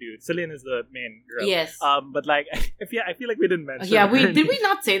what to do. Celine is the main girl. Yes. But like I feel like we didn't mention. Yeah, her. Did we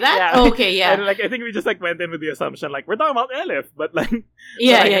not say that? Yeah. Oh, okay, yeah. And like I think we just like went in with the assumption like we're talking about Elif, but like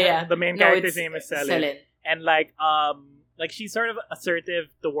the main character's name is Celine. And like she's sort of assertive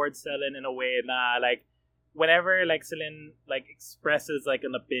towards Celine in a way na like whenever like Celine like expresses like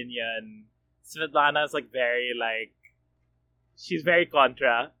an opinion, Svetlana is like very like she's very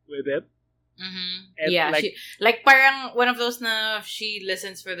contra with it. Mm-hmm. And, yeah, she like parang one of those na she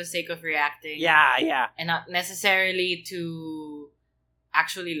listens for the sake of reacting. Yeah. And not necessarily to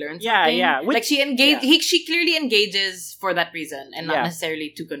actually learn something. Yeah. Like she she clearly engages for that reason and not necessarily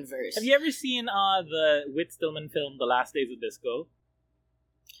to converse. Have you ever seen the Whit Stillman film The Last Days of Disco?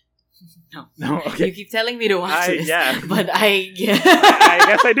 No. Okay. You keep telling me to watch this, but I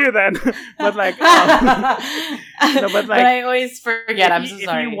guess I do then. But like, but I always forget. I'm so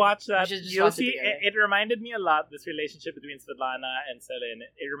sorry. If you watch that, you'll see it reminded me a lot. This relationship between Svetlana and Celine.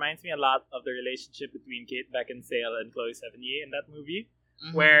 It reminds me a lot of the relationship between Kate Beckinsale and Chloe Sevigny in that movie,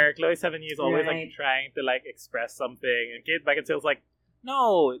 where Chloe Sevigny is always like trying to like express something, and Kate Beckinsale's like,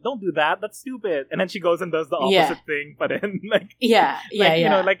 no, don't do that. That's stupid. And then she goes and does the opposite thing, but then like you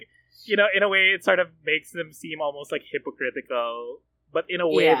know, like. You know, in a way, it sort of makes them seem almost like hypocritical, but in a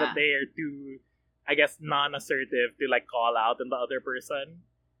way that they are too, I guess, non-assertive to like call out on the other person.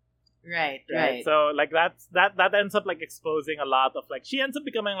 Right. So like that ends up like exposing a lot of like she ends up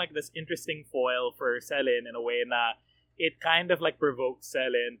becoming like this interesting foil for Celine in a way that it kind of like provokes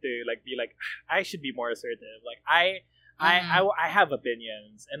Celine to like be like, I should be more assertive. Like I have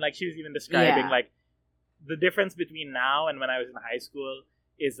opinions, and like she was even describing like the difference between now and when I was in high school.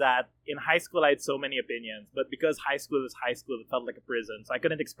 Is that in high school I had so many opinions, but because high school was high school, it felt like a prison, so I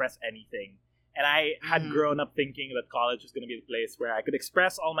couldn't express anything. And I had grown up thinking that college was going to be the place where I could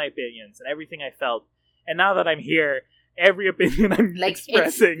express all my opinions and everything I felt. And now that I'm here, every opinion I'm like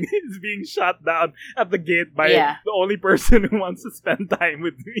expressing is being shot down at the gate by the only person who wants to spend time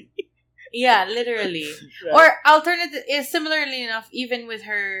with me. Yeah, literally. Or alternative is similarly enough, even with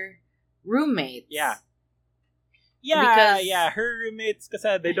her roommates. Yeah, her roommates,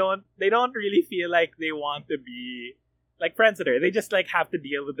 kasi they don't really feel like they want to be like friends with her. They just like have to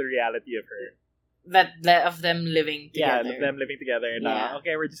deal with the reality of her. That of them living together. Yeah, of them living together. And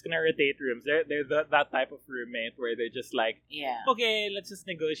okay, we're just gonna rotate rooms. They're that type of roommate where they're just like, okay, let's just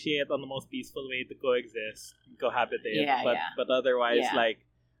negotiate on the most peaceful way to coexist, cohabitate. But otherwise, like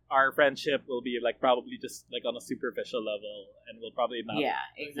our friendship will be like probably just like on a superficial level, and we'll probably not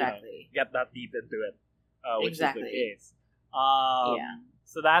get that deep into it. Which is the case.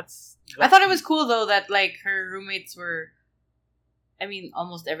 So that's... I thought it was cool though that like her roommates were I mean,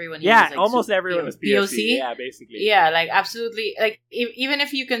 almost everyone. Yeah, uses, almost everyone is POC. Yeah, basically. Yeah, like absolutely. Like even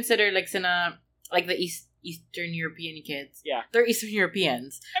if you consider like like the Eastern European kids. Yeah, they're Eastern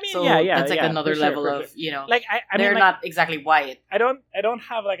Europeans. I mean, so yeah, that's like another level of like I they're mean, not exactly white. I don't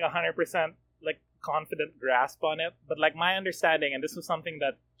have like 100% like confident grasp on it, but like my understanding, and this was something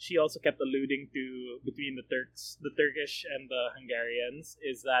that she also kept alluding to between the Turkish and the Hungarians,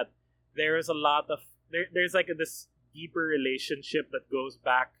 is that there is a lot of there's like this deeper relationship that goes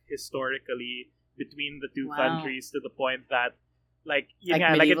back historically between the two countries, to the point that like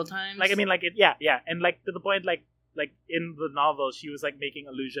medieval times. Like I mean, like and like to the point like in the novel she was like making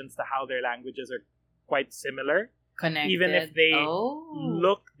allusions to how their languages are quite similar. Connected. Even if they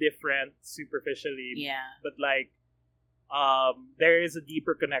look different superficially, but like there is a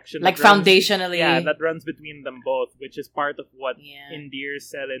deeper connection, like foundationally, that runs between them both, which is part of what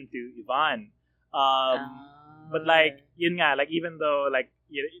endears Selen to Ivan. But like like even though like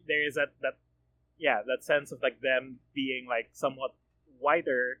there is that sense of like them being like somewhat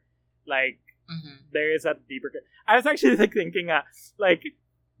whiter, like there is that deeper. I was actually like thinking like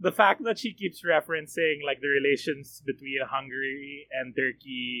the fact that she keeps referencing like the relations between Hungary and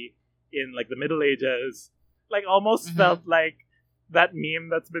Turkey in like the Middle Ages, like almost felt like that meme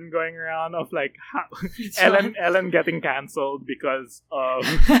that's been going around of like how Ellen getting cancelled because of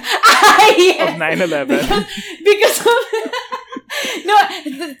of 9/11. Because of no,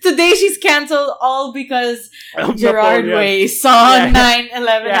 today she's cancelled all because Gerard Way saw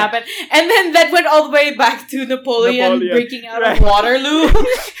 9/11 happen, and then that went all the way back to Napoleon. Breaking out of Waterloo.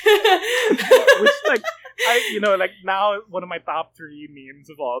 Which like like now one of my top 3 memes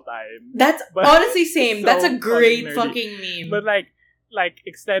of all time. That's honestly same. So that's a great fucking meme. But like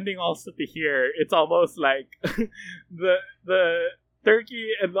extending also to here, it's almost like the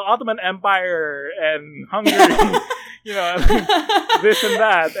Turkey and the Ottoman Empire and Hungary. This and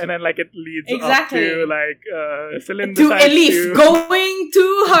that, and then like it leads up to like Celine to Elif going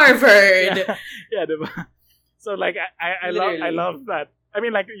to Harvard. So like I love that. I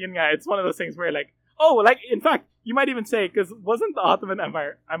mean, like it's one of those things where like like in fact you might even say, because wasn't the Ottoman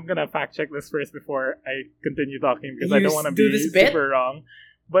Empire? I'm gonna fact check this first before I continue talking, because I don't want to be super wrong.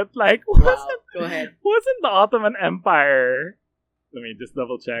 But like, go ahead. Wasn't the Ottoman Empire? Let me just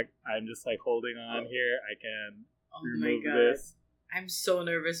double check. I'm just like holding on here. I can. Remove this. I'm so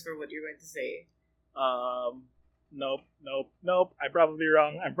nervous for what you're going to say. Nope. I'm probably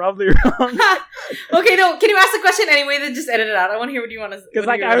wrong. Okay, no. Can you ask the question anyway? Then just edit it out. I want to hear what you want to. Because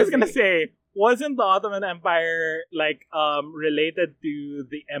like I was gonna say, wasn't the Ottoman Empire like related to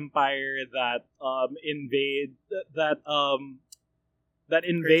the empire that invades the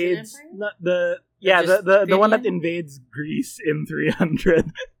one that invades Greece in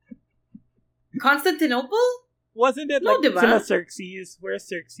 300? Constantinople? Wasn't it like Xerxes? Where's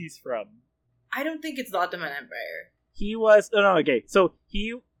Xerxes from? I don't think it's the Ottoman Empire. He was okay. So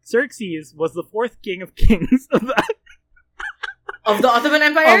Xerxes was the 4th king of kings of the Ottoman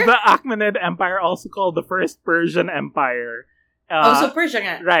Empire? Of the Achaemenid Empire, also called the First Persian Empire. So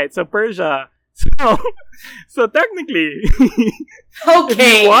Persia. Right, so Persia. So technically,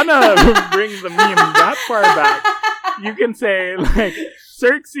 if you wanna bring the meme that far back, you can say like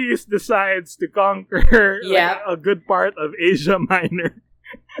Xerxes decides to conquer a good part of Asia Minor.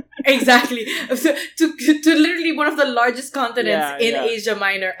 Exactly. So, to literally one of the largest continents in Asia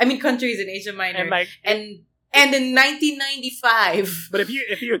Minor. I mean, countries in Asia Minor. And in 1995. But if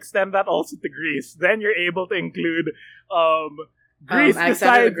you extend that also to Greece, then you're able to include Greece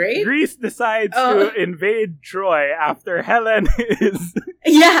decides to invade Troy after Helen is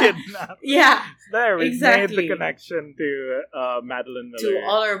kidnapped. Yeah. So there we made the connection to Madeline Miller. To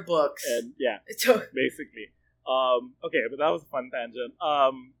all our books. And basically. Okay, but that was a fun tangent.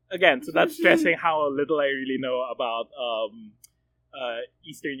 Again, so that's stressing how little I really know about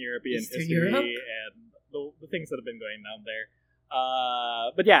Eastern European history and the things that have been going down there.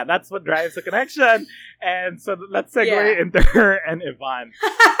 But yeah, that's what drives the connection. And so let's segue into her and Ivan.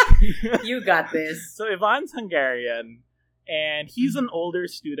 You got this. So Ivan's Hungarian, and he's an older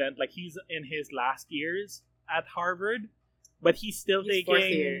student. Like he's in his last years at Harvard, but he's still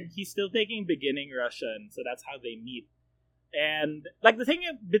taking beginning Russian. So that's how they meet. And like the thing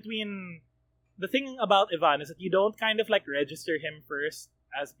about Ivan is that you don't kind of like register him first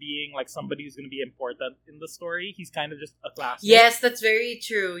as being like somebody who's going to be important in the story. He's kind of just a classmate. Yes, that's very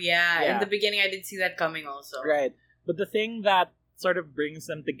true. Yeah. In the beginning, I didn't see that coming also. Right. But the thing that sort of brings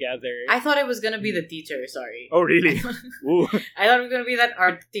them together... I thought it was going to be the teacher, sorry. Oh, really? Ooh. I thought it was going to be that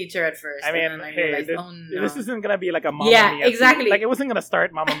art teacher at first. I mean, realized, this isn't going to be like a Mamma Mia. Yeah, exactly. 2. Like, it wasn't going to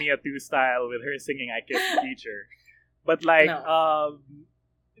start Mamma Mia 2 style with her singing I Kissed the Teacher. But like No.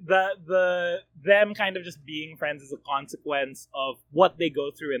 them kind of just being friends is a consequence of what they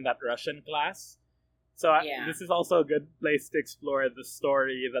go through in that Russian class. So Yeah. this is also a good place to explore the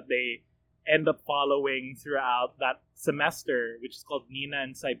story that they end up following throughout that semester, which is called Nina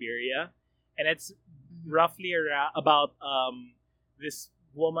in Siberia, and it's roughly about this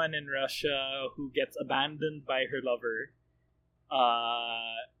woman in Russia who gets abandoned by her lover,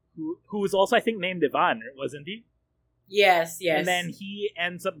 who was also, I think, named Ivan, wasn't he? Yes. And then he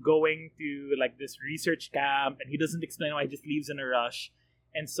ends up going to like this research camp, and he doesn't explain why. He just leaves in a rush.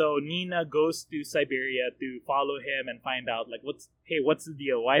 And so Nina goes to Siberia to follow him and find out like what's the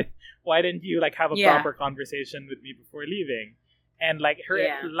deal? Why didn't you like have a proper conversation with me before leaving? And like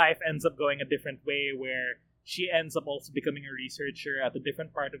her life ends up going a different way, where she ends up also becoming a researcher at a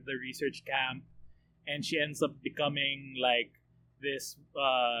different part of the research camp, and she ends up becoming like this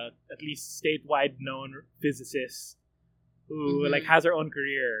at least statewide known physicist who like has her own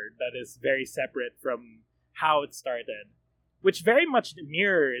career that is very separate from how it started. Which very much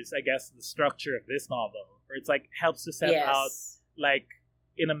mirrors, I guess, the structure of this novel, where it's like helps to set out, like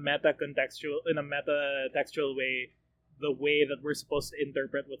in a meta textual way, the way that we're supposed to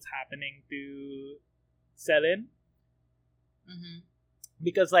interpret what's happening to Selin.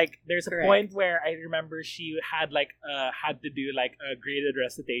 Because like there's a point where I remember she had to do like a graded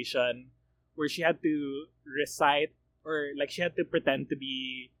recitation where she had to recite, or like she had to pretend to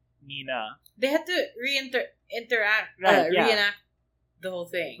be Nina. They had to reenact the whole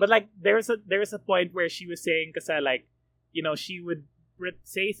thing. But like there was a point where she was saying, because like, you know, she would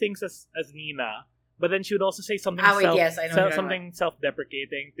say things as Nina, but then she would also say something something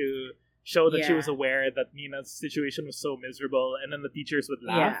self-deprecating to show that she was aware that Nina's situation was so miserable, and then the teachers would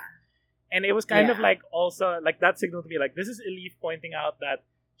laugh. And it was kind of like also like that signal to me, like this is Elif pointing out that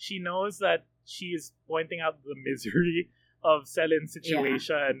she knows that she's pointing out the misery of Selin's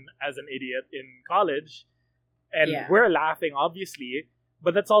situation as an idiot in college, and we're laughing obviously,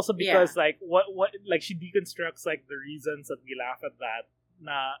 but that's also because like what like she deconstructs like the reasons that we laugh at that.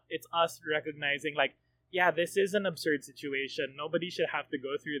 It's us recognizing like, yeah, this is an absurd situation, nobody should have to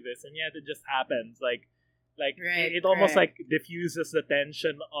go through this, and yet it just happens. It almost like diffuses the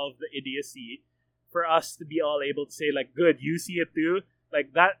tension of the idiocy for us to be all able to say like, good, you see it too,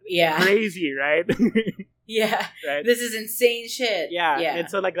 like that crazy, right? Right? This is insane shit. And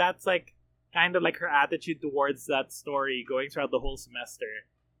so like that's like kind of like her attitude towards that story going throughout the whole semester.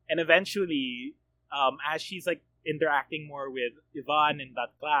 And eventually, as she's like interacting more with Ivan in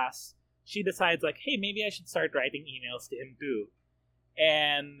that class, she decides like, hey, maybe I should start writing emails to him too.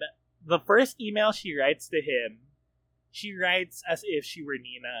 And the first email she writes to him, she writes as if she were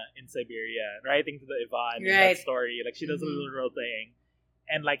Nina in Siberia, writing to the Ivan in that story. Like she does a little role playing,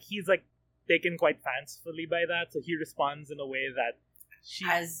 and like he's like taken quite fancifully by that, so he responds in a way that she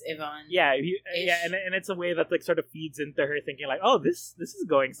as Ivan. And it's a way that like sort of feeds into her thinking like, oh, this is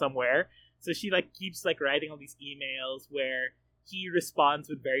going somewhere. So she like keeps like writing all these emails where he responds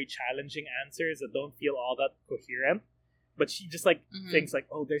with very challenging answers that don't feel all that coherent, but she just like thinks like,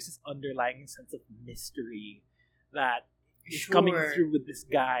 oh, there's this underlying sense of mystery that is coming through with this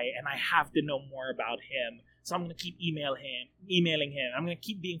guy, and I have to know more about him. So I'm gonna keep emailing him. I'm gonna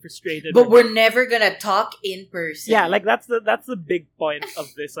keep being frustrated. But we're never gonna talk in person. Yeah, like that's the big point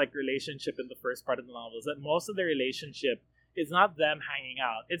of this like relationship in the first part of the novel, is that most of the relationship is not them hanging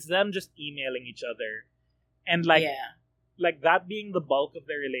out. It's them just emailing each other. And like that being the bulk of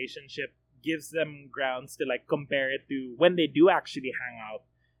their relationship gives them grounds to like compare it to when they do actually hang out,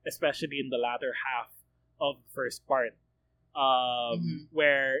 especially in the latter half of the first part.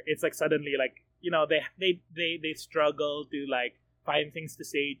 Where it's like suddenly like, you know, they struggle to like find things to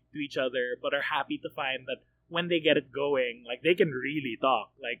say to each other, but are happy to find that when they get it going, like they can really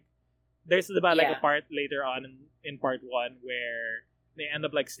talk. Like there's about like a part later on in part one where they end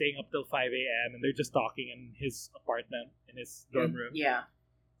up like staying up till 5 a.m. and they're just talking in his apartment, in his dorm room.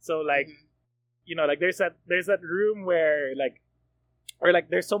 So like, you know, like there's that room where like, or like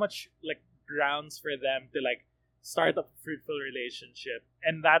there's so much like grounds for them to like start a fruitful relationship,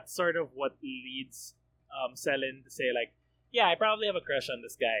 and that's sort of what leads Selin to say like, yeah, I probably have a crush on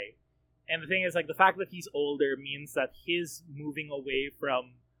this guy. And the thing is like, the fact that he's older means that his moving away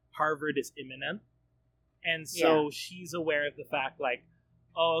from Harvard is imminent, and so she's aware of the fact like,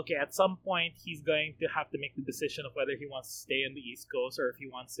 oh, okay, at some point he's going to have to make the decision of whether he wants to stay on the East Coast or if he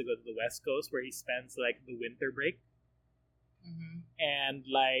wants to go to the West Coast where he spends like the winter break. And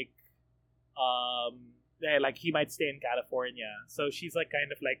like like he might stay in California. So she's like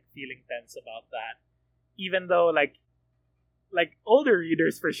kind of like feeling tense about that. Even though like older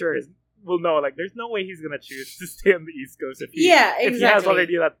readers for sure will know, like, there's no way he's gonna choose to stay on the East Coast if he has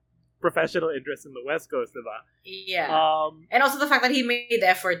already that professional interest in the West Coast, diba? Yeah. And also the fact that he made the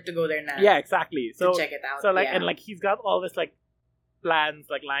effort to go there now. Yeah, exactly. So to check it out. So like, and like, he's got all this like plans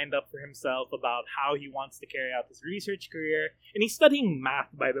like lined up for himself about how he wants to carry out his research career, and he's studying math,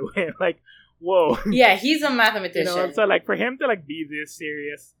 by the way. Like, whoa. Yeah, he's a mathematician. So like, for him to like be this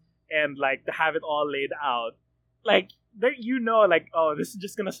serious and like to have it all laid out, like, there, like, oh, this is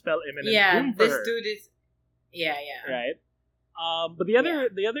just gonna spell imminent doom for her. Dude is. Yeah. Right. But the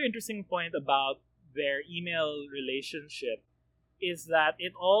other interesting point about their email relationship is that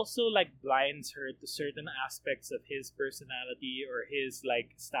it also like blinds her to certain aspects of his personality or his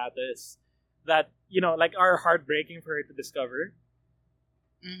like status that like are heartbreaking for her to discover.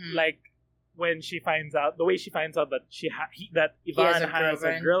 Mm-hmm. Like when she finds out that that Ivan has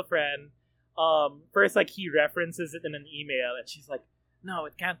a girlfriend. First, like, he references it in an email, and she's like, "No,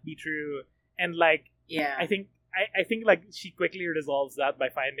 it can't be true." And like, I think like she quickly resolves that by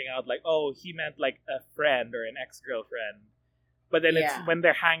finding out like, oh, he meant like a friend or an ex-girlfriend. But then it's when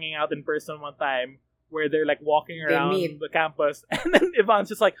they're hanging out in person one time where they're like walking around the campus, and then Ivan's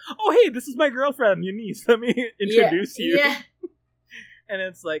just like, "Oh, hey, this is my girlfriend, Eunice. Let me introduce you." Yeah. And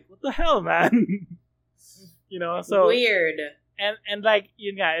it's like, what the hell, man? So weird. And like,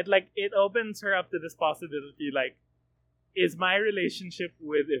 it opens her up to this possibility, like, is my relationship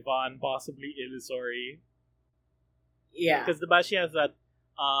with Ivan possibly illusory? Yeah. Because she has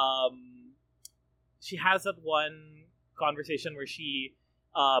that one conversation where she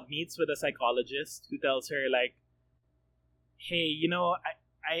meets with a psychologist who tells her like, hey,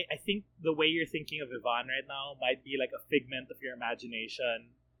 I think the way you're thinking of Ivan right now might be like a figment of your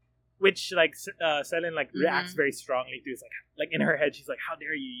imagination, which like Selin like reacts very strongly to. It's like in her head she's like, how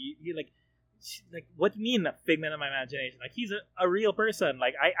dare you like, like, what do you mean a figment of my imagination? Like, he's a real person.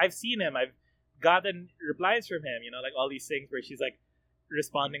 Like, I've seen him, I've gotten replies from him, like all these things where she's like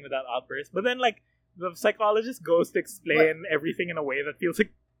responding without outbursts. But then like the psychologist goes to explain everything in a way that feels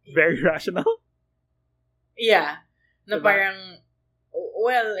like very rational. Yeah. No, parang,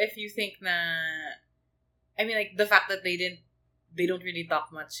 well, if you think na, I mean, like, the fact that they don't really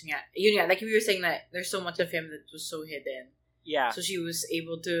talk much nga. Yun nga, like we were saying that there's so much of him that was so hidden. Yeah. So she was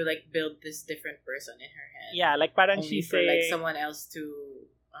able to like build this different person in her head. Yeah, like parang she's for like someone else to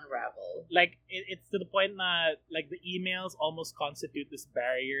unravel. Like it's to the point that like the emails almost constitute this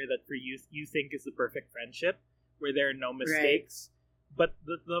barrier that for you think is the perfect friendship where there are no mistakes. Right. But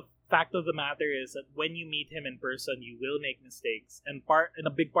the fact of the matter is that when you meet him in person, you will make mistakes, and a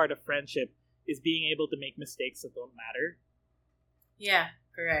big part of friendship is being able to make mistakes that don't matter. Yeah.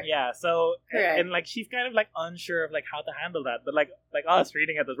 Correct. Yeah, so and like she's kind of like unsure of like how to handle that, but like us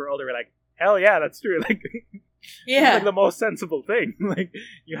reading it as we're older, we're like, hell yeah, that's true. Like, it's like the most sensible thing. Like,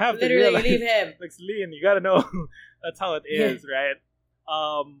 you have literally to realize, leave him. Like, Celine, you gotta know that's how it is, right?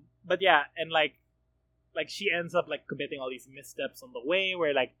 But yeah, and like she ends up like committing all these missteps on the way,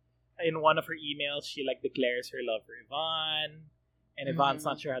 where like in one of her emails she like declares her love for Ivan. And Ivan's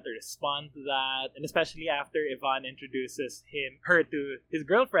not sure how to respond to that. And especially after Ivan introduces her to his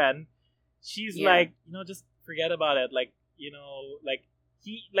girlfriend, she's like, just forget about it. Like,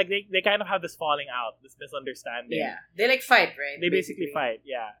 like they kind of have this falling out, this misunderstanding. Yeah. They like fight, right? They basically fight,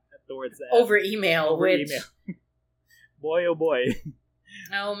 towards the end. Over email. Boy, oh boy.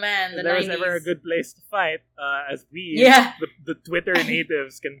 Oh man, there 90s. Was never a good place to fight, as we, the Twitter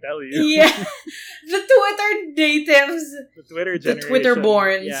natives, can tell you. Yeah, the Twitter natives, the Twitter generation, the Twitter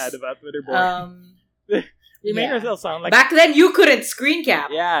borns. Yeah, the Twitter borns. We made ourselves sound like back then. You couldn't screen cap.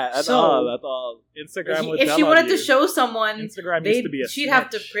 Yeah, at all. Instagram would if she wanted to show someone, Instagram used to be she'd have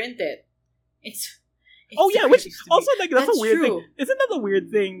to print it. It's which also like that's a weird true. thing. Isn't that a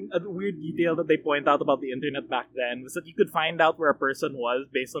weird thing? A weird detail that they point out about the internet back then was that you could find out where a person was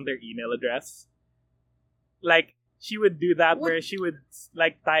based on their email address. Like, she would do that where she would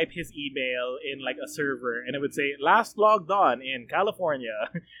like type his email in like a server, and it would say last logged on in California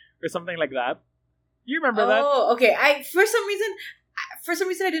or something like that. You remember that? Oh, okay. For some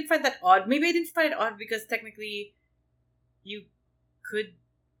reason I didn't find that odd. Maybe I didn't find it odd because technically you could.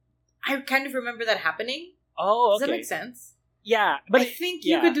 I kind of remember that happening. Oh, okay. Does that make sense? Yeah, but I think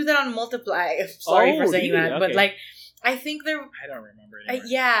you could do that on Multiply. Sorry for saying that, but like, I think there. I don't remember it.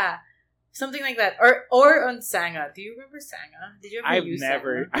 Yeah, something like that, or on Sanga. Do you remember Sanga? Did you ever use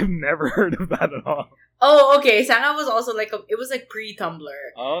Sanga? I've never heard of that at all. Oh, okay. Sanga was also like it was like pre-Tumblr.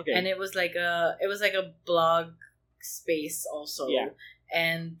 Oh, okay. And it was like a blog space also. Yeah.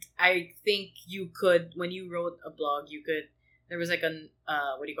 And I think you could, when you wrote a blog, there was like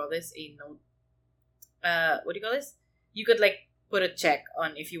what do you call this? A note. What do you call this? You could like put a check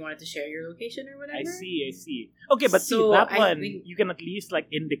on if you wanted to share your location or whatever. I see. Okay, but So, see, that I one, think- you can at least like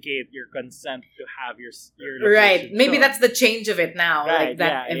indicate your consent to have your Right. location Maybe shown. that's the change of it now. Right, Like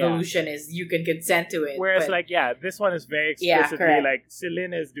that yeah, evolution is you can consent to it. Whereas, but- like, yeah, this one is very Yeah, explicitly correct. like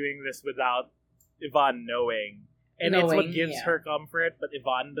Celine is doing this without Yvonne knowing, and it's what Knowing, gives yeah. her comfort. But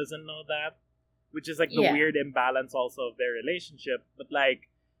Yvonne doesn't know that, which is like the Yeah. weird imbalance also of their relationship. But like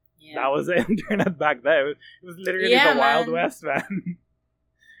yeah. that was the internet back then. It was literally Yeah, the Wild man. West, man.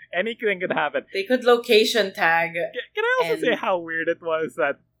 Anything could happen. They could location tag. Can I also And- say how weird it was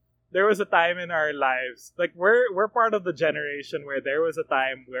that there was a time in our lives, like we're part of the generation where there was a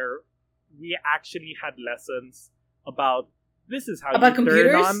time where we actually had lessons about this is how About you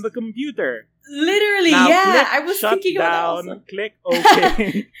computers? turn on the computer. Literally, Now, yeah. click I was shut thinking about that down, also. click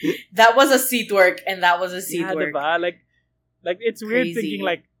OK. That was a seat work, and that was a seat Yeah, work. diba? Like it's weird Crazy. thinking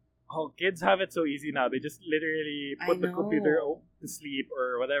like, oh, kids have it so easy now. They just literally I put the computer know. to sleep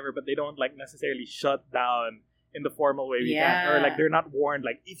or whatever, but they don't like necessarily shut down in the formal way we can, Yeah. or like they're not warned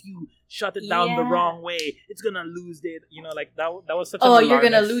like if you shut it down the Yeah. wrong way, it's gonna lose it. You know, like that was such. Oh, an you're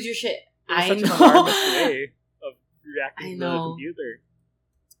gonna alarmist- lose your shit. it was I such an know. alarmist way of reacting I to the know. computer.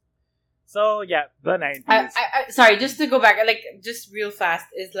 So yeah, the 90s. I sorry, just to go back, like just real fast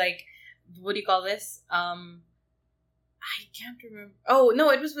is like, what do you call this? I can't remember. Oh no,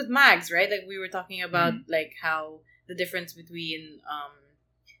 it was with Mags, right? Like we were talking about like how the difference between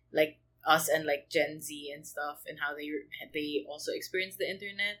like us and like Gen Z and stuff, and how they also experience the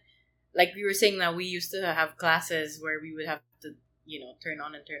internet. Like we were saying that we used to have classes where we would have to turn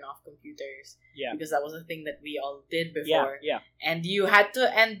on and turn off computers. Yeah. Because that was a thing that we all did yeah, before. yeah. And you had to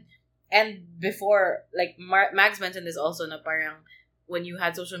and before, like Max mentioned this also, na parang when you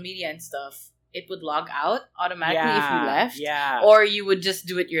had social media and stuff, it would log out automatically if you left. Yeah. Or you would just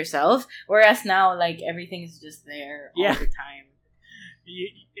do it yourself. Whereas now, like, everything is just there all Yeah. the time.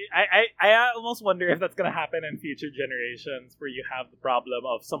 I almost wonder if that's gonna happen in future generations, where you have the problem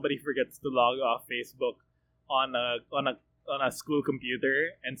of somebody forgets to log off Facebook on a school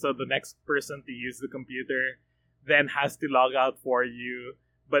computer, and so the next person to use the computer then has to log out for you,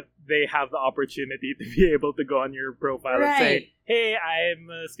 but they have the opportunity to be able to go on your profile and say, Right. "Hey, I'm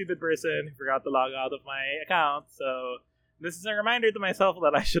a stupid person who forgot to log out of my account, so this is a reminder to myself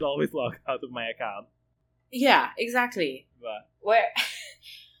that I should always log out of my account." Yeah, exactly. But Where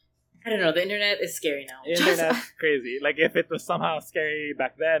I don't know, the internet is scary now. the internet's crazy. Like, if it was somehow scary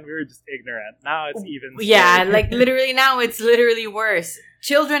back then, we were just ignorant. Now it's even Yeah, scary. like literally now it's literally worse.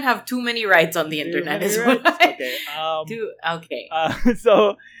 Children have too many rights on the internet as well. Okay. Okay.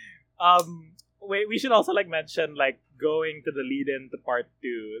 So, wait. We should also like mention like going to the lead-in to part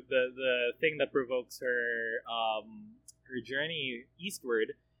 2. The thing that provokes her her journey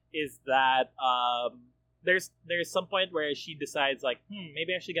eastward is that there's some point where she decides like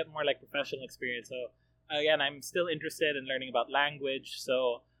maybe I should get more like professional experience. So again, I'm still interested in learning about language,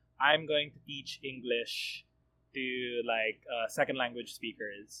 so I'm going to teach English to like second language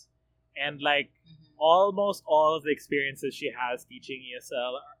speakers, and like almost all of the experiences she has teaching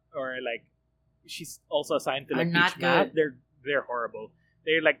ESL or like she's also assigned to Are like not teach math. good. They're horrible.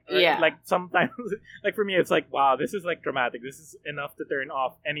 They're like Yeah. like sometimes like for me it's like, wow, this is like dramatic. This is enough to turn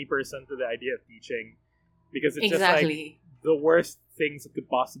off any person to the idea of teaching, because it's just like Exactly. the worst things that could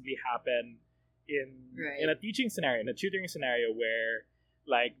possibly happen in Right. a teaching scenario, in a tutoring scenario, where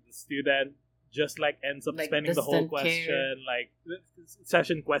like the student just like ends up Like, spending the whole doesn't care. question like the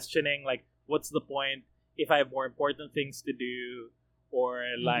session questioning like, what's the point if I have more important things to do, or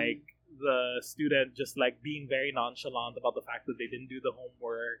like the student just like being very nonchalant about the fact that they didn't do the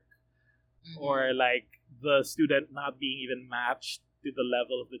homework, or like the student not being even matched to the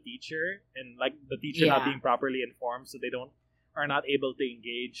level of the teacher, and like the teacher not Yeah. being properly informed, so they are not able to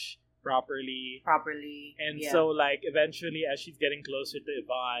engage properly. Properly. And yeah. so like eventually, as she's getting closer to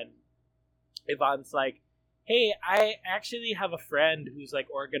Yvonne's like, hey, I actually have a friend who's like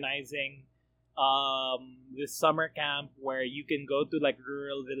organizing this summer camp where you can go to like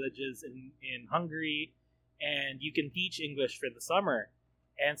rural villages in Hungary, and you can teach English for the summer.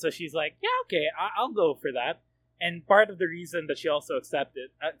 And so she's like, yeah, okay, I'll go for that. And part of the reason that she also accepts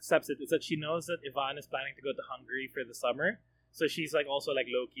it is that she knows that Yvonne is planning to go to Hungary for the summer. So she's like also like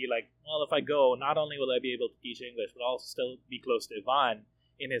low key like, well, if I go, not only will I be able to teach English, but I'll also still be close to Yvonne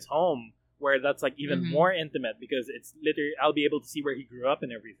in his home, where that's like even more intimate, because it's literally I'll be able to see where he grew up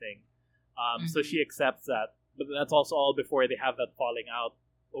and everything. So she accepts that, but that's also all before they have that falling out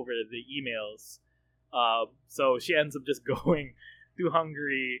over the emails. So she ends up just going to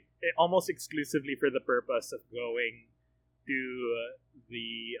Hungary almost exclusively for the purpose of going to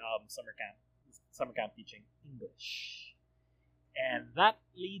the summer camp teaching English. And that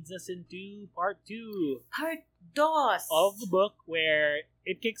leads us into part 2. Part dos. Of the book, where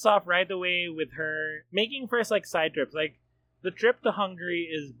it kicks off right away with her making first like side trips. Like the trip to Hungary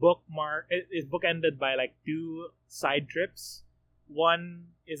is bookended by like 2 side trips. One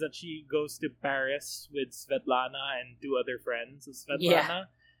is that she goes to Paris with Svetlana and 2 other friends of Svetlana.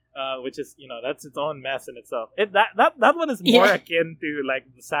 Which is, that's its own mess in itself. That one is more akin to like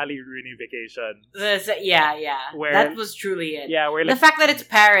the Sally Rooney vacation. Where that was truly it. Yeah, where like, the fact that it's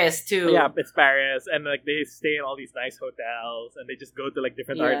Paris too. Yeah, it's Paris, and like they stay in all these nice hotels, and they just go to like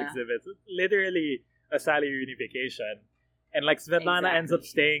different art exhibits. It's literally a Sally Rooney vacation, and like Svetlana ends up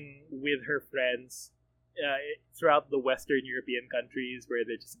staying with her friends throughout the Western European countries, where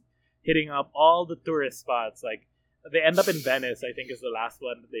they're just hitting up all the tourist spots. Like they end up in Venice, I think, is the last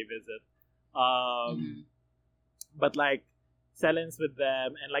one that they visit. But like Selin's with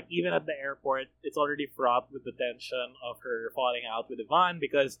them, and like even at the airport, it's already fraught with the tension of her falling out with Ivan,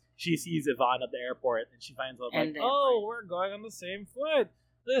 because she sees Ivan at the airport and she finds out like, oh, we're going on the same foot.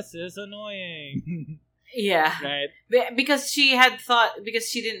 This is annoying. Yeah. Right? Because she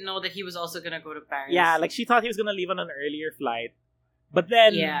didn't know that he was also gonna go to Paris. Yeah, like she thought he was gonna leave on an earlier flight. But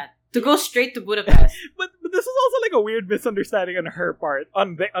then to go straight to Budapest. but this is also like a weird misunderstanding on her part,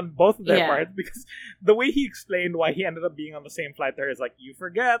 on both of their parts, because the way he explained why he ended up being on the same flight to her is like, you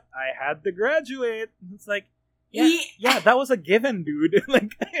forget, I had to graduate. And it's like, that was a given, dude.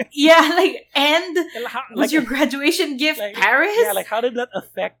 Like, and was your graduation gift Paris? Yeah, like how did that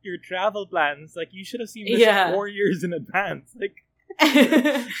affect your travel plans? Like, you should have seen this 4 years in advance. Like,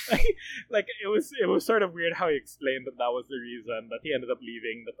 like it was sort of weird how he explained that was the reason that he ended up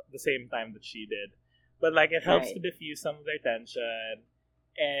leaving the same time that she did. But like it helps to diffuse some of their tension,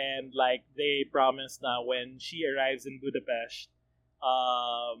 and like they promise now when she arrives in Budapest,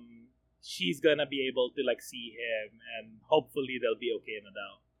 she's gonna be able to like see him, and hopefully they'll be okay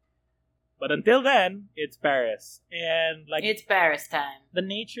now. But until then, it's Paris, and like it's Paris time. The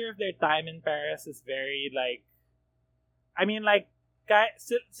nature of their time in Paris is very like, I mean, like,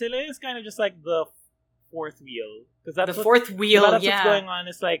 Celine is kind of just like the fourth wheel, because that's fourth wheel. That's what's going on.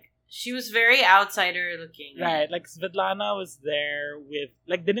 It's like she was very outsider looking, right? Like Svetlana was there with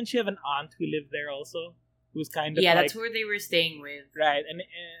like, didn't she have an aunt who lived there also? Who's kind of that's where they were staying with, right? And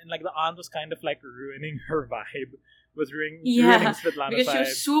like the aunt was kind of like ruining her vibe. Was ruining Svetlana's because vibe. She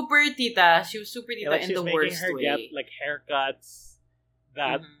was super tita. She was super tita like in the worst her way. Get like haircuts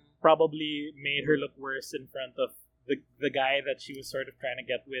that probably made her look worse in front of the guy that she was sort of trying to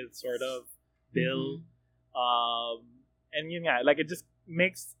get with, sort of Bill. And like it just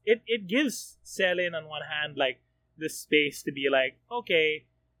makes it gives Selin on one hand like this space to be like, okay,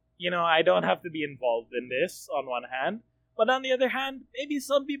 I don't have to be involved in this on one hand, but on the other hand, maybe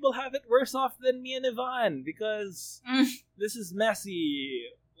some people have it worse off than me and Ivan, because this is messy.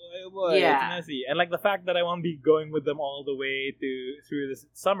 Boy, it's messy. And like the fact that I won't be going with them all the way through this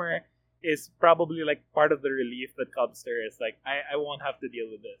summer is probably like part of the relief that comes to her. It's like I won't have to deal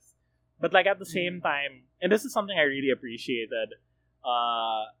with this. But like at the same time, and this is something I really appreciated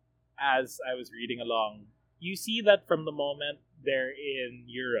as I was reading along, you see that from the moment they're in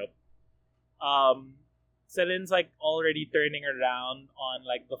Europe, Selin's like already turning around on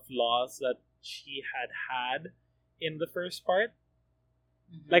like the flaws that she had in the first part.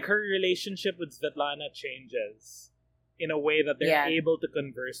 Like her relationship with Svetlana changes in a way that they're able to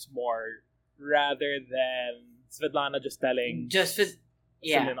converse more, rather than Svetlana just telling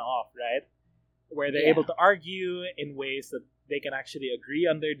Selin off, right? Where they're able to argue in ways that they can actually agree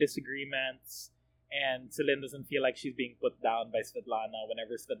on their disagreements, and Selin doesn't feel like she's being put down by Svetlana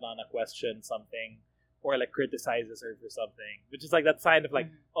whenever Svetlana questions something or like criticizes her for something, which is like that sign of like,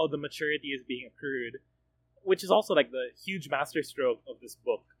 oh, the maturity is being accrued, which is also like the huge masterstroke of this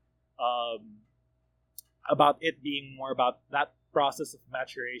book, about it being more about that process of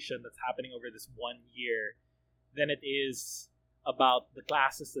maturation that's happening over this 1 year than it is about the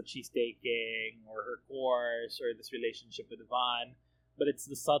classes that she's taking or her course or this relationship with Ivan. But it's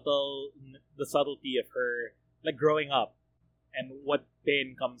the subtlety of her like growing up and what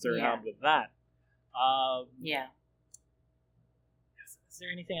pain comes around with that. Is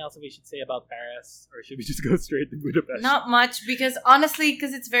there anything else that we should say about Paris, or should we just go straight to Budapest? Not much, because honestly,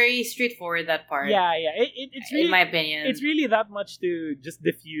 it's very straightforward, that part. It's really, in my opinion, it's really that much to just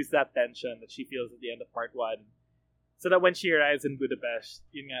diffuse that tension that she feels at the end of part 1, so that when she arrives in Budapest,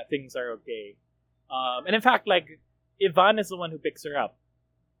 things are okay. And in fact, like Ivan is the one who picks her up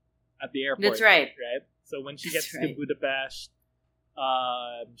at the airport. That's right. Right. So when she gets to Budapest,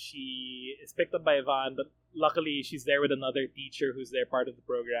 she is picked up by Ivan, but luckily she's there with another teacher who's there part of the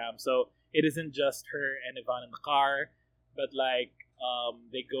program. So it isn't just her and Ivan in the car. but like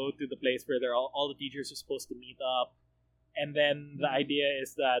they go to the place where all the teachers are supposed to meet up, and then the idea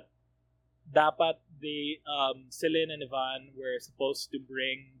is that dapat Celine and Ivan were supposed to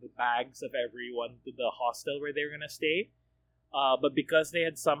bring the bags of everyone to the hostel where they were gonna stay. But because they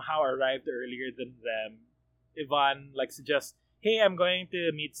had somehow arrived earlier than them, Ivan like suggests, "Hey, I'm going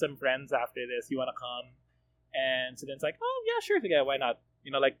to meet some friends after this. You wanna come?" And Celine's like, "Oh yeah, sure, yeah, why not?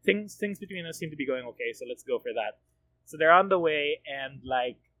 Like things between us seem to be going okay, so let's go for that." So they're on the way, and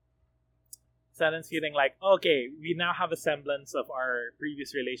like Celine's feeling like, okay, we now have a semblance of our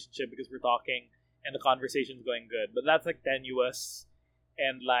previous relationship because we're talking and the conversation's going good. But that's like tenuous,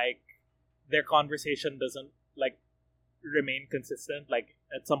 and like their conversation doesn't like remain consistent. Like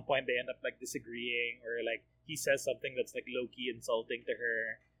at some point they end up like disagreeing, or like he says something that's like low-key insulting to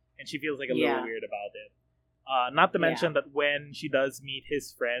her, and she feels like a little weird about it. Not to mention that when she does meet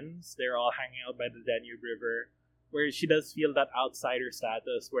his friends, they're all hanging out by the Danube River, where she does feel that outsider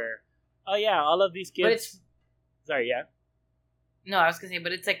status where, oh yeah, all of these kids... Sorry, yeah? No, I was gonna say,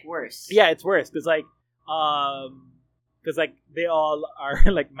 but it's like worse. Yeah, it's worse, because like they all are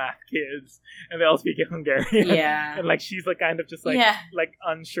like math kids, and they all speak Hungarian. Yeah. And like she's like kind of just like like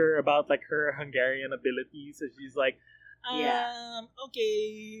unsure about like her Hungarian ability, so she's like,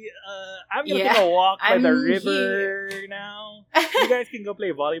 okay, I'm gonna take a walk by the river now. You guys can go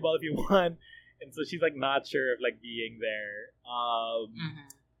play volleyball if you want. And so she's like not sure of like being there.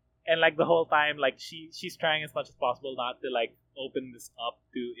 And like the whole time, like she's trying as much as possible not to like open this up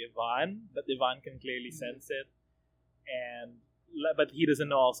to Ivan, but Ivan can clearly sense it, but he doesn't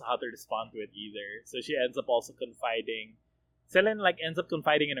know also how to respond to it either. So she ends up also confiding. Celine like ends up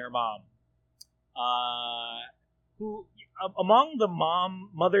confiding in her mom, who among the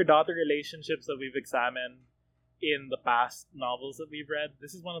mother-daughter relationships that we've examined in the past novels that we've read,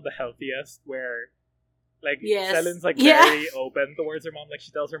 this is one of the healthiest, where like Celine's like very open towards her mom. Like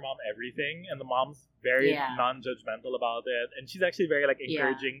she tells her mom everything, and the mom's very non-judgmental about it, and she's actually very like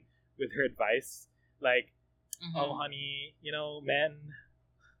encouraging with her advice. Like, oh honey, men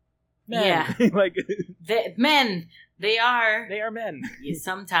like they are men.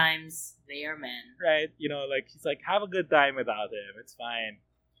 Sometimes they are men, right? Like she's like, have a good time without him, it's fine.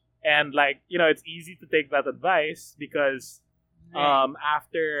 And like, it's easy to take that advice because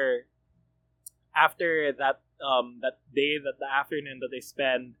after that that day, the afternoon that they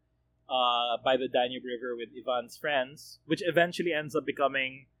spend by the Danube River with Ivan's friends, which eventually ends up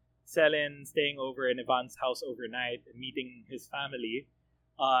becoming Celine staying over in Ivan's house overnight and meeting his family,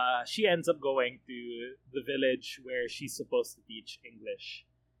 she ends up going to the village where she's supposed to teach English.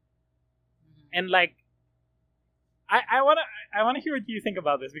 And like, I wanna hear what you think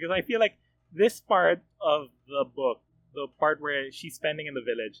about this, because I feel like this part of the book, the part where she's spending in the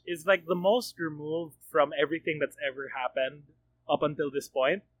village, is like the most removed from everything that's ever happened up until this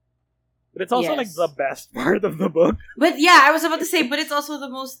point. But it's also like the best part of the book. But yeah, I was about to say, but it's also the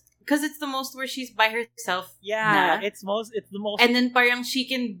most, because it's the most where she's by herself. Yeah, it's the most. And then parang she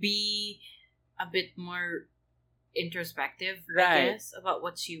can be a bit more introspective, I guess, about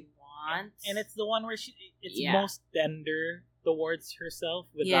what she wants. And it's the one where it's most tender towards herself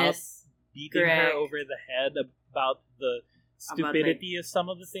without beating her over the head about the stupidity of some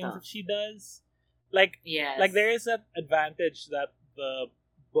of the things that she does. Like, like there is that advantage that the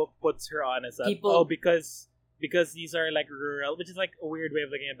book puts her on, is that because these are like rural, which is like a weird way of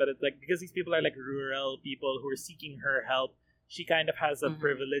looking at it, but it's like because these people are like rural people who are seeking her help, she kind of has a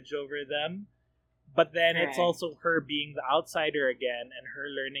privilege over them. But then it's also her being the outsider again, and her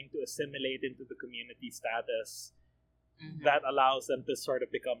learning to assimilate into the community status that allows them to sort of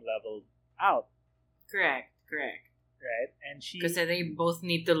become leveled out. Correct. Right? And because they both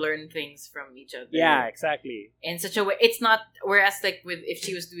need to learn things from each other. Yeah, exactly. In such a way, it's not, whereas like if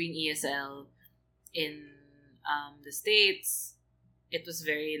she was doing ESL in the States, it was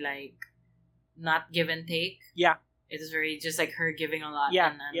very like not give and take. Yeah. It was very just like her giving a lot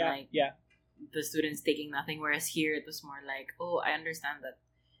and then the students taking nothing, whereas here it was more like, oh, I understand that,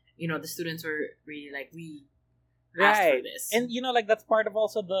 the students were really like, we asked for this. And like that's part of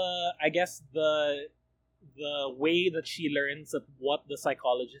also the way that she learns that what the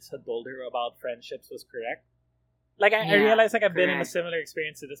psychologist had told her about friendships was correct. Like I realized like I've been in a similar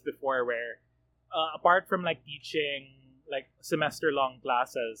experience to this before, where apart from like teaching like semester-long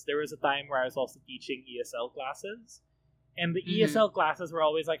classes, there was a time where I was also teaching ESL classes. And the ESL classes were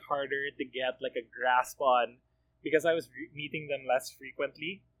always like harder to get like a grasp on because I was meeting them less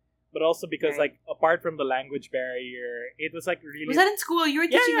frequently, but also because like apart from the language barrier, it was like really. Was that in school? You were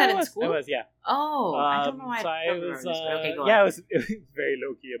teaching that in school? I was, yeah. Oh, I don't know why. So I was, okay, go on. It was very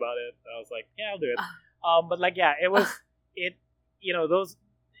low key about it. I was like, yeah, I'll do it. But like, yeah, it was it, those,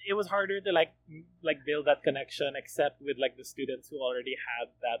 it was harder to like build that connection, except with like the students who already had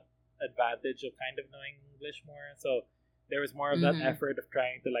that advantage of kind of knowing English more. So there was more of that effort of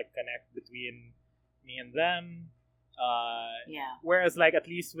trying to like connect between me and them. Whereas like at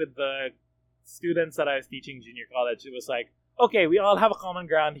least with the students that I was teaching junior college, it was like, okay, we all have a common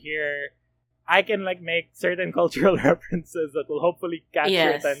ground here. I can like make certain cultural references that will hopefully catch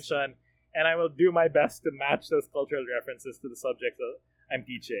your attention, and I will do my best to match those cultural references to the subjects that I'm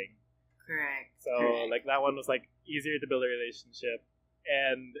teaching. Correct. So like that one was like easier to build a relationship,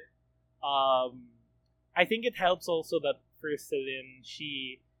 and I think it helps also that for Celine,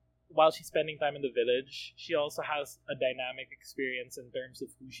 while she's spending time in the village, she also has a dynamic experience in terms of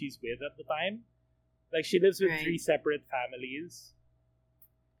who she's with at the time. Like she lives with 3 separate families.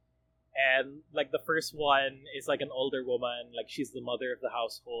 And like the first one is like an older woman, like she's the mother of the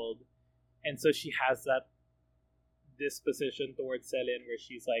household. And so she has that disposition towards Celine where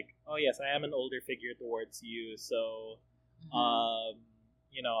she's like, oh yes, I am an older figure towards you, so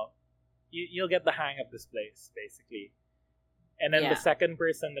you'll get the hang of this place, basically. And then the second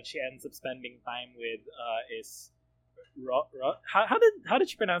person that she ends up spending time with is how did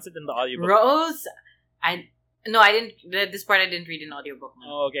she pronounce it in the audiobook? Rose. I didn't. This part I didn't read in audiobook. No.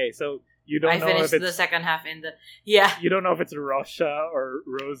 Oh, okay. So you don't know finished if it's the second half in the You don't know if it's Rosha or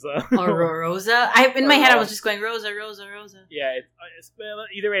Rosa or Rosa. In my head I was just going Rosa. Yeah, it's spelled,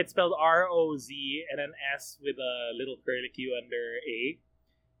 either way it's spelled ROZ and an S with a little curlicue under A,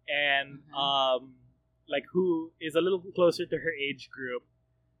 and like who is a little closer to her age group,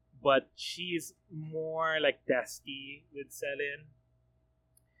 but she's more like testy with Celine.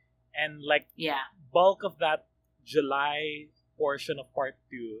 And like bulk of that July portion of part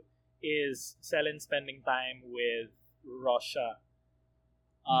 2 is Celine spending time with Rosha.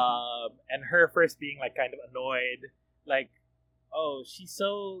 And her first being like kind of annoyed, like, oh, she's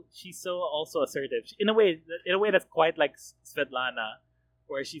so also assertive in a way that's quite like Svetlana,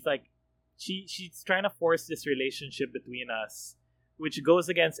 where she's like she's trying to force this relationship between us, which goes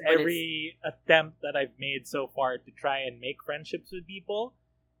against every attempt that I've made so far to try and make friendships with people.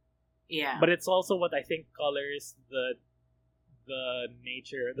 Yeah. But it's also what I think colors the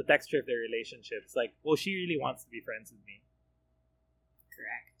nature, the texture of their relationships. Like, well, she really wants to be friends with me.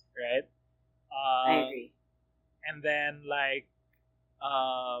 Correct. Right? I agree. And then, like,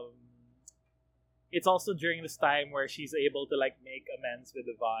 it's also during this time where she's able to, like, make amends with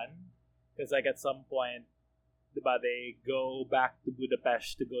Ivan. Because, like, at some point, they go back to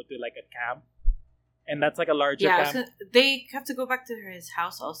Budapest to go to, like, a camp. And that's like a larger camp. They have to go back to his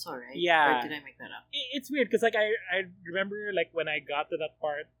house also, right? Yeah. Or did I make that up? It's weird because like I remember like when I got to that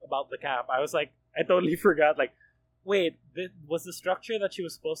part about the camp, I was like, I totally forgot. Like, wait, was the structure that she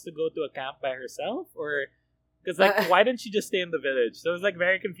was supposed to go to a camp by herself, or because like why didn't she just stay in the village? So it was like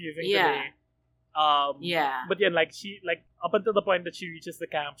very confusing to me. But yeah, like she like up until the point that she reaches the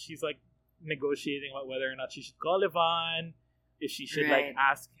camp, she's like negotiating about whether or not she should call Ivan, if she should like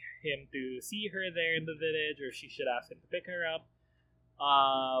ask him to see her there in the village, or if she should ask him to pick her up.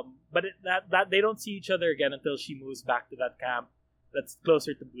 But that they don't see each other again until she moves back to that camp that's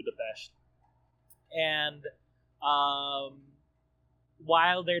closer to Budapest. And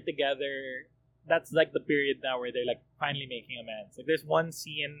while they're together, that's like the period now where they're like finally making amends. Like there's one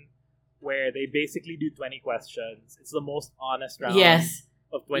scene where they basically do 20 questions. It's the most honest round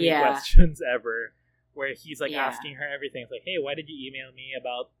of 20 questions ever, where he's like asking her everything. It's like, hey, why did you email me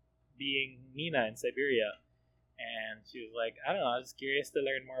about being Nina in Siberia? And she was like, I don't know, I was curious to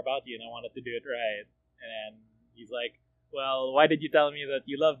learn more about you and I wanted to do it right. And he's like, well, why did you tell me that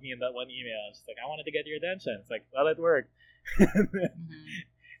you loved me in that one email? She's like, I wanted to get your attention. It's like, well, it worked.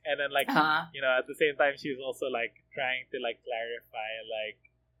 And then like, at the same time, she was also like trying to like clarify, like,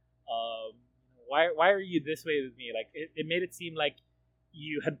 why are you this way with me? Like, it made it seem like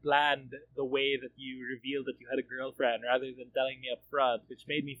you had planned the way that you revealed that you had a girlfriend rather than telling me up front, which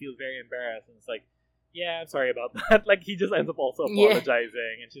made me feel very embarrassed. And it's like, yeah, I'm sorry about that. Like, he just ends up also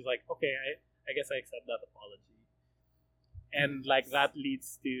apologizing. And she's like, okay, I guess I accept that apology. And like that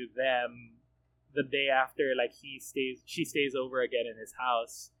leads to them the day after, like she stays over again in his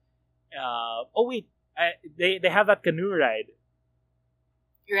house. They have that canoe ride.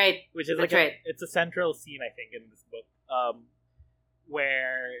 Right. Which is like it's a central scene, I think, in this book.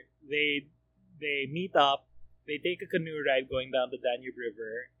 Where they meet up, they take a canoe ride going down the Danube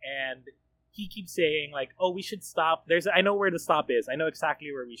River, and he keeps saying like, "Oh, we should stop. I know where the stop is. I know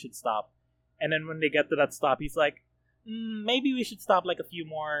exactly where we should stop." And then when they get to that stop, he's like, "Maybe we should stop like a few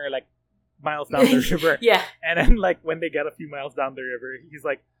more like miles down the river." Yeah. And then like when they get a few miles down the river, he's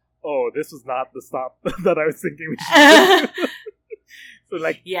like, oh, this was not the stop that I was thinking we should do. So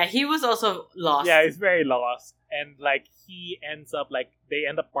like, yeah, he was also lost. Yeah, he's very lost, and like he ends up like they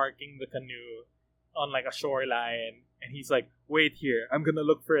end up parking the canoe on like a shoreline, and he's like, "Wait here, I'm gonna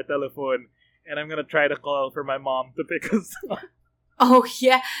look for a telephone, and I'm gonna try to call for my mom to pick us up." Oh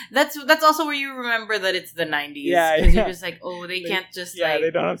yeah, that's also where you remember that it's the 90s. Yeah, because you're just like, oh, they can't just they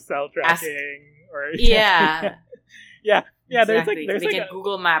don't have cell tracking or yeah. Yeah, Exactly. there's they like can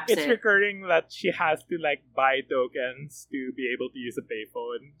Google Maps it's it. recurring that she has to like buy tokens to be able to use a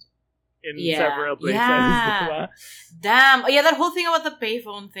payphone in several places. Yeah. Damn. Oh, yeah, that whole thing about the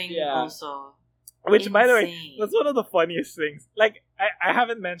payphone thing also. Which, Insane. by the way, that's one of the funniest things. Like, I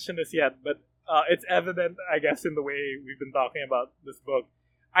haven't mentioned this yet, but it's evident, I guess, in the way we've been talking about this book.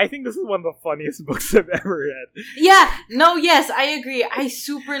 I think this is one of the funniest books I've ever read. Yeah, no, yes, I agree. I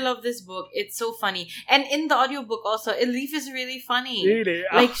super love this book. It's so funny. And in the audiobook also, Elif is really funny. Really?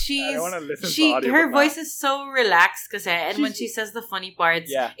 Like I want to listen to the audiobook her now. voice is so relaxed kasi, and when she says the funny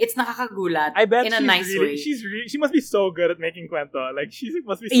parts, it's nakakagulat. I bet in a nice way. She must be so good at making kwento. Like, she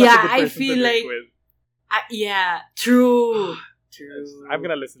must be such a good person I feel to like, with. True. True. I'm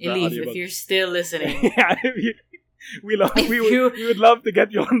gonna listen to the Elif, audiobook. if you're still listening. Yeah, we would love to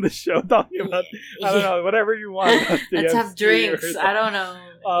get you on the show talking about I don't know, whatever you want. Let's have drinks. I don't know.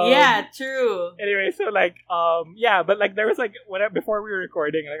 Yeah, true. Anyway, so like but like there was like before we were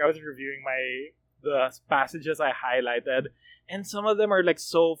recording, like I was reviewing the passages I highlighted, and some of them are like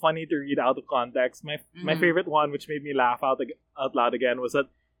so funny to read out of context. My favorite one, which made me laugh out loud again, was that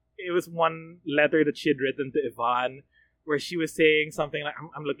it was one letter that she had written to Yvonne, where she was saying something like,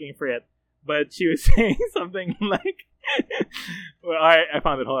 I'm looking for it, but she was saying something like, well, I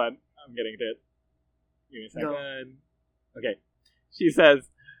found it. Hold on, I'm getting to it. Give me a second. Okay, she says,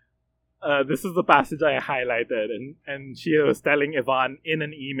 this is the passage I highlighted, and she was telling Yvonne in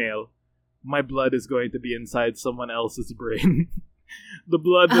an email, my blood is going to be inside someone else's brain. The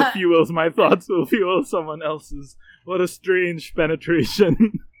blood that fuels my thoughts will fuel someone else's. What a strange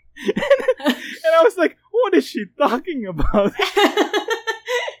penetration. And I was like, what is she talking about?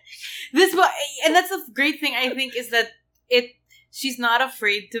 This book, and that's the great thing, I think, is that she's not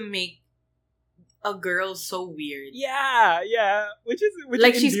afraid to make a girl so weird. Yeah. Which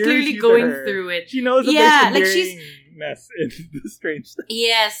like she's clearly going through it. She knows that there's endearingness in the strange stuff.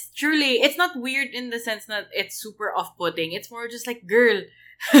 Yes, truly. It's not weird in the sense that it's super off-putting. It's more just like, girl.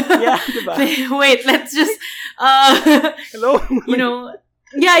 Yeah, wait, let's just hello. You know.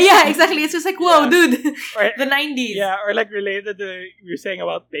 Yeah, exactly. It's just like, whoa, dude. Or, the 90s. Yeah, or like related to you're saying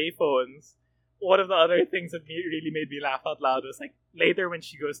about payphones. One of the other things that really made me laugh out loud was like later when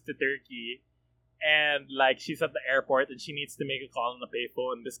she goes to Turkey and like she's at the airport and she needs to make a call on the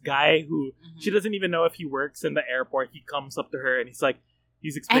payphone. This guy who she doesn't even know if he works in the airport, he comes up to her and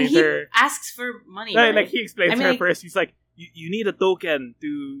he's explained to her. Asks for money. No, right? like he explains to her first. He's like, you need a token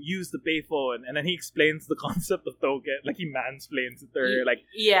to use the payphone, and then he explains the concept of token. Like he mansplains it to her. Like,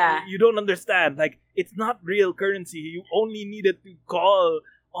 you don't understand. Like, it's not real currency. You only need it to call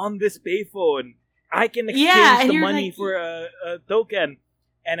on this payphone. I can exchange the money for a token.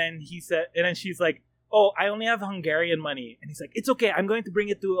 And then she's like, oh, I only have Hungarian money. And he's like, it's okay. I'm going to bring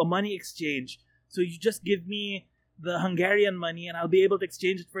it to a money exchange. So you just give me the Hungarian money, and I'll be able to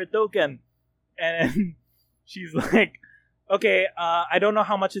exchange it for a token. And then she's like, okay, I don't know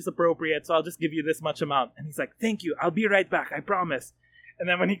how much is appropriate, so I'll just give you this much amount. And he's like, thank you, I'll be right back, I promise. And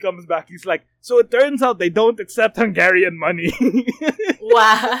then when he comes back, he's like, so it turns out they don't accept Hungarian money.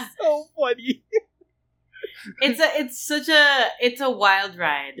 Wow. So funny. It's a wild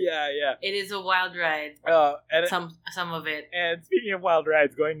ride. Yeah. It is a wild ride. And some of it. And speaking of wild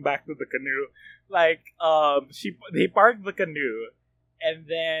rides, going back to the canoe, like, they park the canoe, and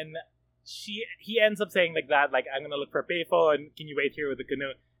then he ends up saying like that, like, I'm gonna look for a payphone, can you wait here with the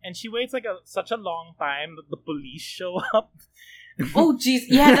canoe? And she waits like such a long time that the police show up. Oh jeez,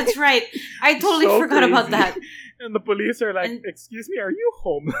 yeah, that's right. I totally forgot about that. And the police are like, excuse me, are you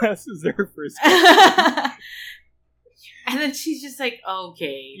homeless? Is their first question. And then she's just like,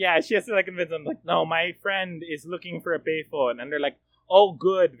 okay. Yeah, she has to like convince them, like, no, my friend is looking for a payphone. And they're like, oh,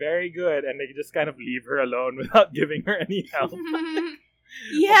 good, very good. And they just kind of leave her alone without giving her any help.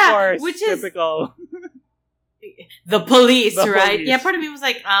 Yeah, of course, which is typical. The police, right? Police. Yeah, part of me was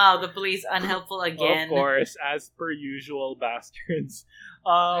like, oh, the police, unhelpful again. Of course, as per usual, bastards.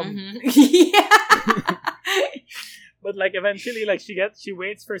 Yeah. But like eventually, like she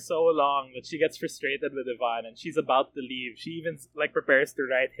waits for so long that she gets frustrated with Ivan, and she's about to leave. She even like prepares to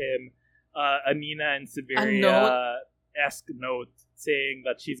write him a Nina in Siberia-esque note saying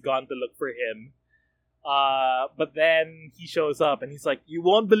that she's gone to look for him. But then he shows up and he's like, "You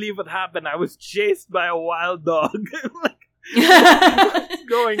won't believe what happened. I was chased by a wild dog." Like, what's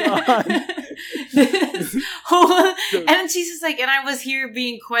going on? And then she's just like, and I was here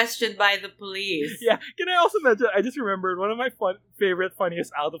being questioned by the police. Yeah. Can I also mention, I just remembered one of my favorite,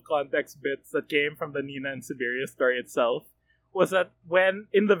 funniest out of context bits that came from the Nina and Siberia story itself was that when,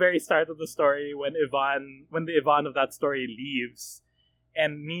 in the very start of the story, when the Ivan of that story leaves,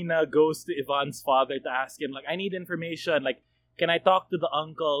 and Nina goes to Ivan's father to ask him, like, I need information, like, can I talk to the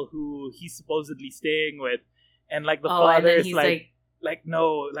uncle who he's supposedly staying with? And like the father is like,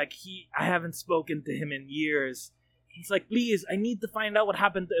 no, like I haven't spoken to him in years. He's like, please, I need to find out what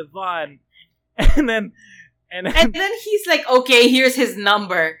happened to Ivan. And then he's like, okay, here's his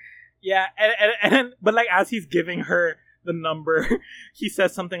number. Yeah, and but like as he's giving her the number, he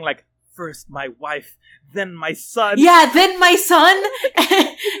says something like, first my wife, then my son. Yeah, then my son. And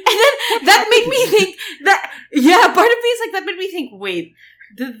then that made me think that, yeah, part of me is like, that made me think, wait,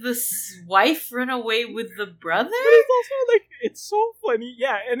 did the wife run away with the brother? But it's also like, it's so funny.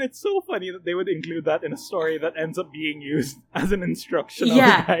 Yeah, and it's so funny that they would include that in a story that ends up being used as an instructional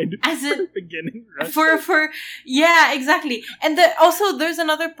guide as for beginning for yeah, exactly. And also there's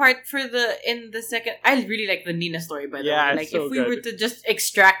another part in the second. I really like the Nina story, by the way. Like so if we were to just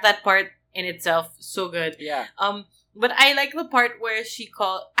extract that part in itself, so good. Yeah. But I like the part where she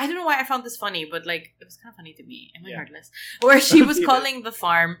called. I don't know why I found this funny, but like it was kind of funny to me. Am I heartless? Where she was calling the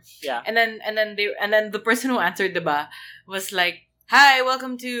farm, and then the person who answered diba was like, "Hi,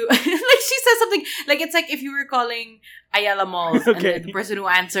 welcome to." Like she says something like it's like if you were calling Ayala Malls, and then the person who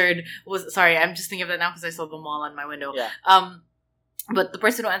answered was sorry. I'm just thinking of that now because I saw the mall on my window. Yeah. But the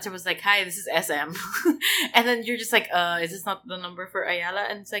person who answered was like, "Hi, this is SM," and then you're just like, "Is this not the number for Ayala?"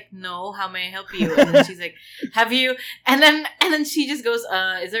 And it's like, "No, how may I help you?" And then she's like, "Have you?" And then she just goes,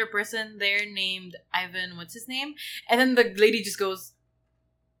 "Is there a person there named Ivan? What's his name?" And then the lady just goes,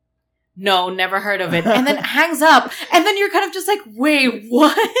 "No, never heard of it," and then hangs up. And then you're kind of just like, "Wait,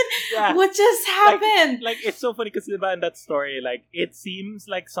 what? Yeah. What just happened?" Like it's so funny because in that story, like it seems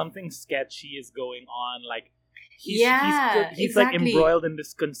like something sketchy is going on, like. He's exactly. Like embroiled in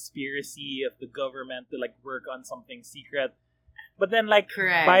this conspiracy of the government to like work on something secret. But then like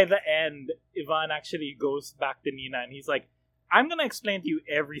by the end, Ivan actually goes back to Nina and he's like, I'm gonna explain to you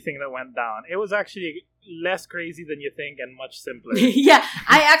everything that went down. It was actually less crazy than you think and much simpler. Yeah,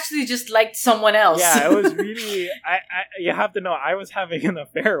 I actually just liked someone else. Yeah, it was really. You have to know, I was having an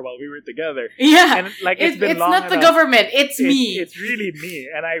affair while we were together. Yeah, and like it's been long not enough. The government. It's me. It's really me,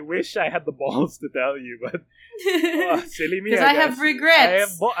 and I wish I had the balls to tell you, but silly me. Because I have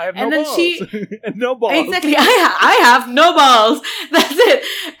regrets. I have no balls. And no balls. Exactly. I have no balls. That's it.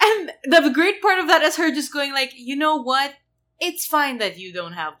 And the great part of that is her just going like, you know what? It's fine that you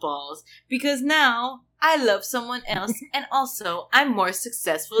don't have balls because now I love someone else and also I'm more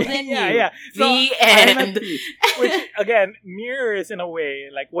successful than you. Yeah. So, the end. Which, again, mirrors in a way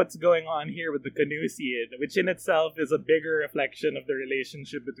like what's going on here with the canoe scene, which in itself is a bigger reflection of the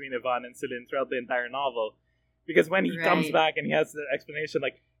relationship between Ivan and Celine throughout the entire novel. Because when he comes back and he has the explanation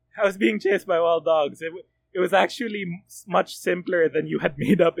like, I was being chased by wild dogs, it was actually much simpler than you had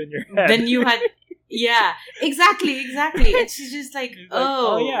made up in your head. Than you had... Yeah, exactly. And she's just like,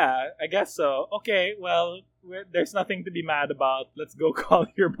 oh yeah, I guess so. Okay, well, there's nothing to be mad about. Let's go call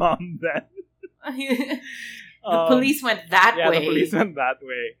your mom then. The police went that way. Yeah, the police went that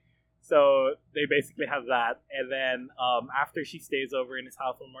way. So they basically have that. And then after she stays over in his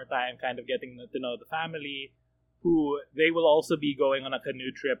house one more time, kind of getting to know the family, who they will also be going on a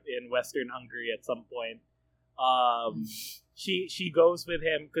canoe trip in Western Hungary at some point. She goes with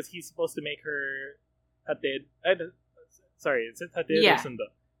him because he's supposed to make her hatid. Sorry, is it hatid or sundo?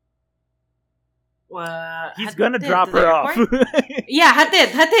 He's gonna drop her off. Yeah,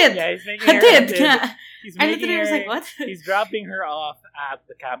 hatid. Yeah, he's making her hatid. Yeah. I was like, what? He's dropping her off at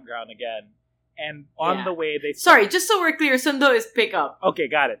the campground again. And on the way, they... Sorry, just so we're clear, sundo is pick up. Okay,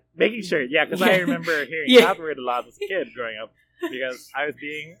 got it. Making sure. Yeah, because I remember hearing that word a lot as a kid growing up. Because I was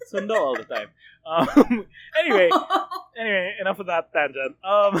being sundo all the time. Anyway, enough of that tangent.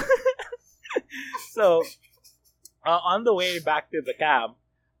 So, on the way back to the camp,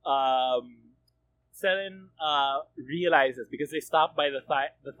 Celine realizes, because they stopped by the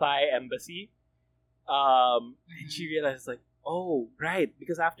Thai embassy, and she realizes, like, oh, right,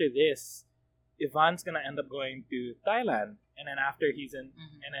 because after this, Ivan's gonna end up going to Thailand, and then after he's in,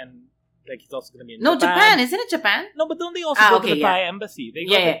 and then like he's also gonna be in Japan. Isn't it Japan? No, but don't they also go to the Thai embassy? They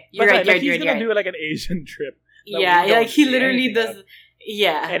you're right. He's gonna do like an Asian trip. Yeah, like he literally does. Of.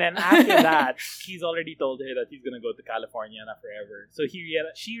 Yeah, and then after that, he's already told her that he's gonna go to California, not forever. So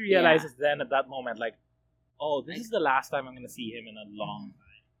she realizes then at that moment, like, oh, this is the last time I'm going to see him in a long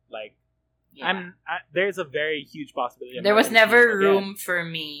time. Like, Yeah. there's a very huge possibility. There was never room for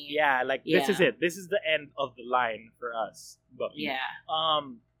me. Yeah, like this is it. This is the end of the line for us. But Yeah.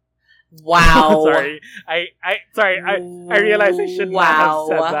 Wow. Sorry. I realized I should not have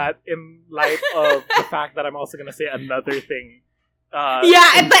said that in light of the fact that I'm also going to say another thing. At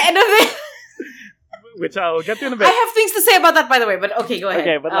the end of it. Which I'll get to in a bit. I have things to say about that, by the way, but okay, go ahead.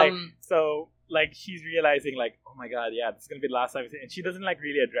 Okay, but like she's realizing like, oh my god, yeah, this is gonna be the last time, and she doesn't like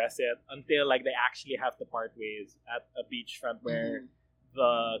really address it until like they actually have to part ways at a beachfront where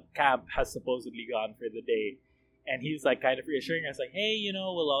the camp has supposedly gone for the day, and he's like kind of reassuring us like, hey,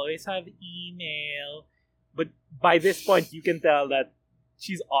 we'll always have email, but by this point you can tell that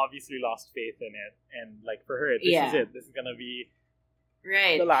she's obviously lost faith in it, and like for her, this is it. This is gonna be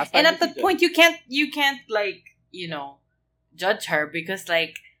right. the last time. And at that point, you can't like judge her because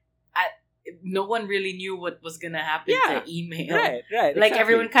like no one really knew what was gonna happen to email. Right. Like exactly.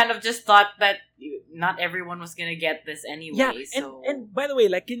 Everyone kind of just thought that not everyone was gonna get this anyway. Yeah. So. And by the way,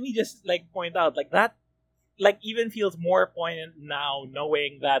 like, can we just like point out like that, like even feels more poignant now,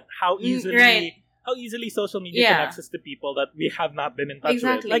 knowing that how easily social media connects us to people that we have not been in touch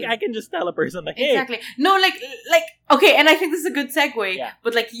with. Like, I can just tell a person, like, hey. Exactly. No, like, okay, and I think this is a good segue,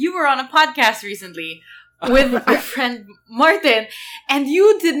 but, like, you were on a podcast recently with our friend Martin, and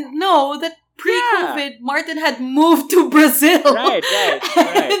you didn't know that pre-COVID, Martin had moved to Brazil. Right.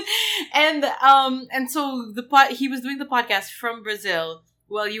 And so he was doing the podcast from Brazil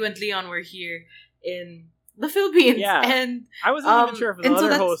while you and Leon were here in the Philippines. Yeah. And I wasn't even sure if the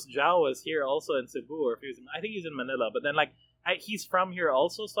other host, Zhao, was here also in Cebu or if he was I think he's in Manila. But then, like, he's from here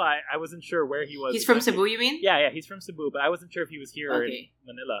also, so I wasn't sure where he was. He's from Cebu, you mean? Yeah, he's from Cebu, but I wasn't sure if he was here or in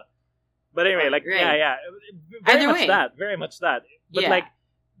Manila. But anyway, like, very much that. But, like,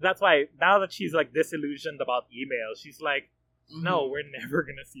 that's why, now that she's, like, disillusioned about email, she's like, no, we're never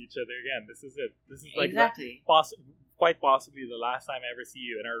going to see each other again. This is it. This is, like, quite possibly the last time I ever see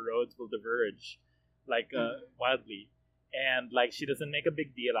you, and our roads will diverge. Like, wildly. And, like, she doesn't make a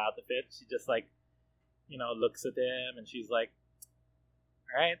big deal out of it. She just, like, looks at him and she's like,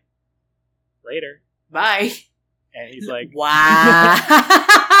 all right, later. Bye. And he's like, wow.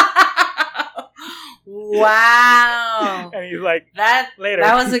 Wow. And he's like, later.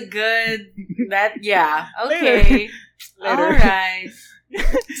 That was a good, okay. Later. All right.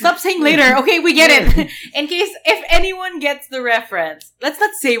 Stop saying later. Okay, we get it. In case if anyone gets the reference, let's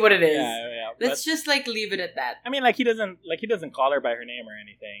not say what it is. Yeah. Let's just like leave it at that. I mean, he doesn't call her by her name or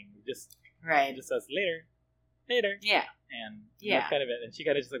anything. He just says later. Yeah. And that's kind of it. And she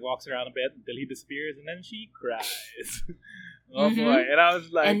kind of just like walks around a bit until he disappears, and then she cries. Oh boy! And I was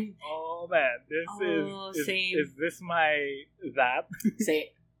like, oh man, is this my that?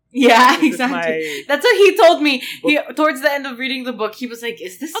 Say. Yeah, exactly. That's what he told me. Towards the end of reading the book, he was like,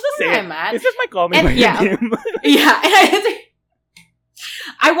 "Is this where I'm at? Is this my call me by your name?" Yeah.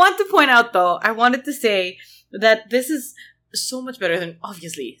 I want to point out, though, I wanted to say that this is so much better than Call Me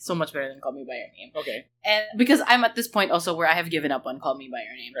By Your Name. Okay. And because I'm at this point also where I have given up on Call Me By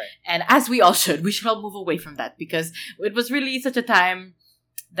Your Name. Right. And as we should all move away from that because it was really such a time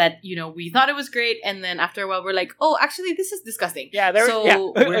that, we thought it was great, and then after a while we're like, oh, actually this is disgusting. Yeah,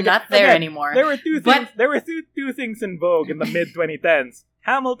 we're not there anymore. There were two things in vogue in the mid 2010s.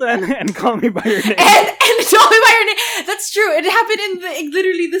 Hamilton and Call Me By Your Name. And Call Me By Your Name. That's true. It happened in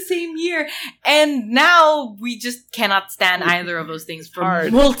literally the same year. And now we just cannot stand either of those things for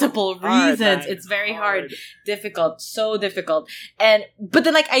multiple reasons. It's very hard. Difficult. So difficult. But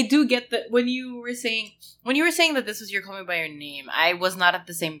then like I do get that when you were saying that this was your Call Me By Your Name, I was not at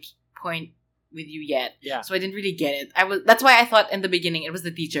the same point with you yet. Yeah. So I didn't really get it. That's why I thought in the beginning it was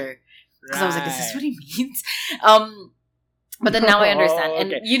the teacher. Because I was like, is this what he means? But then now I understand.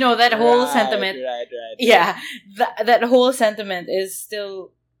 And that whole sentiment. Right. Yeah. That whole sentiment is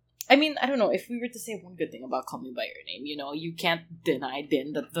still, I mean, I don't know. If we were to say one good thing about Call Me By Your Name, you can't deny,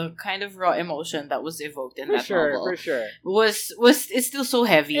 Din, that the kind of raw emotion that was evoked in that novel is still so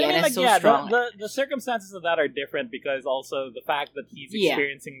heavy and it's so strong. The circumstances of that are different because also the fact that he's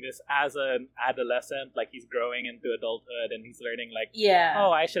experiencing this as an adolescent, like he's growing into adulthood and he's learning like, oh,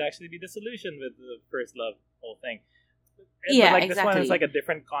 I should actually be disillusioned with the first love whole thing. Yeah, but, this one is like a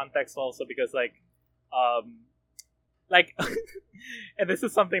different context also because like and this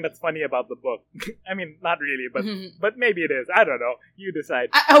is something that's funny about the book. I mean, not really, but maybe it is. I don't know. You decide.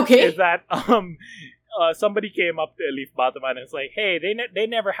 Okay. Is that somebody came up to Elif Batuman and it's like, hey, they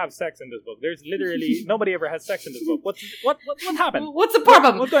never have sex in this book. There's literally nobody ever has sex in this book. What happened? What's the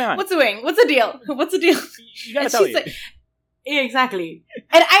problem? What's going on? What's the deal? What's the deal? You gotta tell me. Like, yeah, exactly.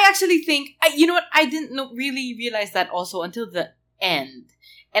 And I actually think, you know what, I didn't really realize that also until the end.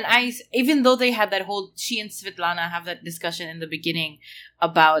 And even though they had that whole, she and Svetlana have that discussion in the beginning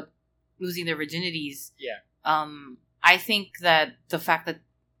about losing their virginities. Yeah. I think that the fact that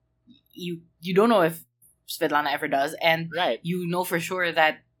you don't know if Svetlana ever does, and you know for sure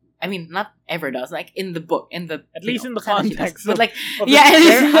that, I mean, not ever does, like in the book, at least in the context, but like, of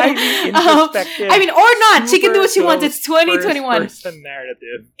they're highly introspective. I mean, or not, she can do what she wants. It's 2021. First-person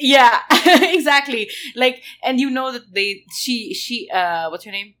narrative. Yeah, exactly. Like, and you know that she what's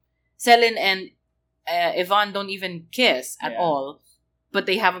her name? Selin and Yvonne don't even kiss at all, but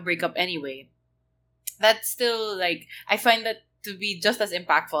they have a breakup anyway. That's still, like, I find that to be just as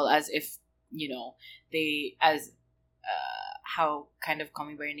impactful as if, you know, how kind of Call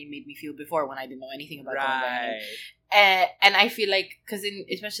Me by Your Name made me feel before when I didn't know anything about Call Me by Your Name. And I feel like, because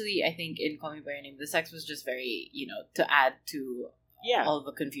especially I think in Call Me by Your Name, the sex was just very, you know, to add to all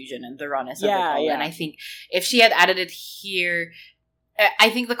the confusion and the rawness of it all. And I think if she had added it here, I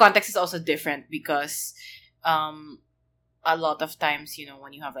think the context is also different because a lot of times, you know,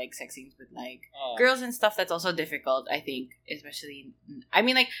 when you have like sex scenes with like girls and stuff, that's also difficult, I think, especially, I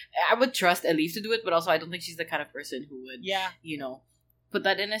mean, like, I would trust Elif to do it, but also I don't think she's the kind of person who would, you know, put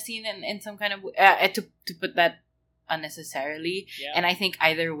that in a scene in some kind of to put that unnecessarily. And I think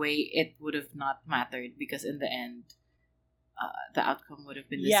either way it would have not mattered, because in the end the outcome would have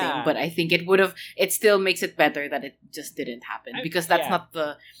been the same. But I think it still makes it better that it just didn't happen, because that's not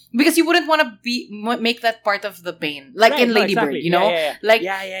because you wouldn't want to make that part of the pain, like in Lady Bird, you know, like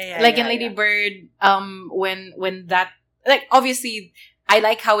in Lady Bird, when that, like, obviously I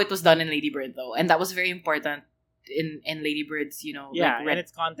like how it was done in Lady Bird though, and that was very important in Lady Bird's, you know, like, and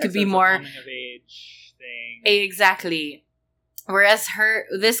its context to be more coming of age thing. Exactly. Whereas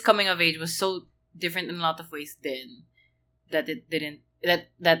this coming of age was so different in a lot of ways that it didn't,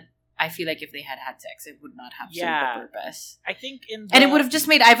 that I feel like if they had sex, it would not have served the purpose. I think and it would have just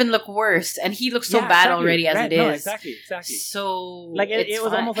made Ivan look worse, and he looks so bad already as it is. No, exactly. So like it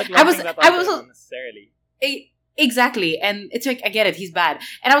was almost like I was unnecessarily. Exactly, and it's like, I get it, he's bad.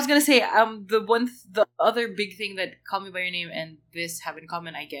 And I was gonna say, the other big thing that Call Me by Your Name and this have in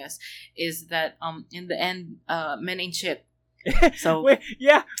common, I guess, is that in the end, men ain't shit. So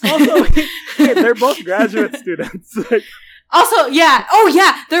also they're both graduate students. Like, also,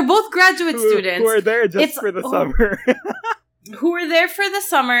 they're both graduate students who are there just for the summer. Who are there for the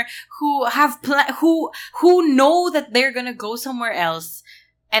summer, who have who know that they're gonna go somewhere else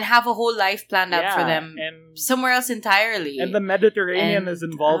and have a whole life planned out for them, and somewhere else entirely. And the Mediterranean is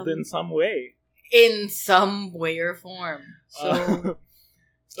involved in some way. In some way or form. So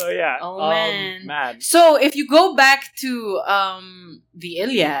so yeah. Oh man. So if you go back to the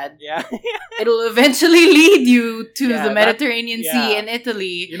Iliad, it'll eventually lead you to the Mediterranean Sea in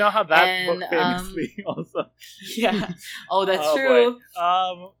Italy. You know how that book famously also. Yeah. Oh, that's true.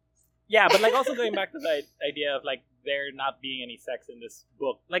 Yeah, but like also going back to the idea of like there not being any sex in this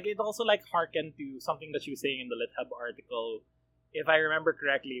book, like it also like harkened to something that she was saying in the LitHub article, if I remember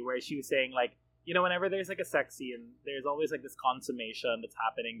correctly, where she was saying like, you know, whenever there's like a sex scene, there's always like this consummation that's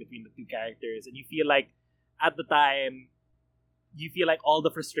happening between the two characters, and you feel like at the time you feel like all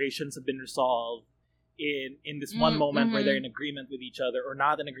the frustrations have been resolved in this one moment where they're in agreement with each other, or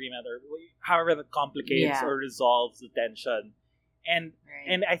not in agreement, or however that complicates or resolves the tension. And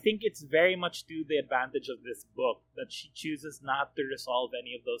I think it's very much to the advantage of this book that she chooses not to resolve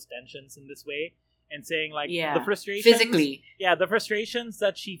any of those tensions in this way, and saying like the frustrations physically, the frustrations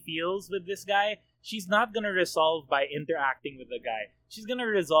that she feels with this guy, she's not gonna resolve by interacting with the guy. She's gonna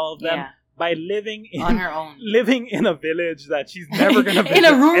resolve them by living on her own, living in a village that she's never gonna visit in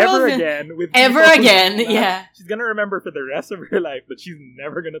a rural ever again. She's gonna remember for the rest of her life, but she's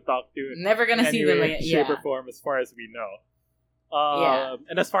never gonna talk to, never gonna see them again, shape or form, as far as we know.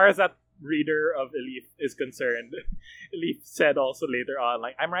 And as far as that reader of Elif is concerned, Elif said also later on,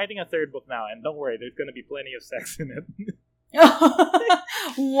 like, I'm writing a third book now, and don't worry, there's going to be plenty of sex in it.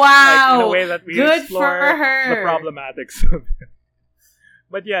 Wow! Like, in a way that we Good explore for her. the problematics of it.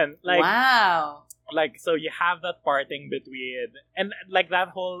 But yeah, like, wow. Like, so you have that parting between, and like that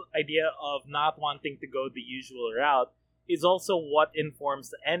whole idea of not wanting to go the usual route is also what informs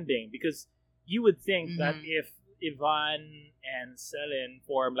the ending, because you would think that if Ivan and Selin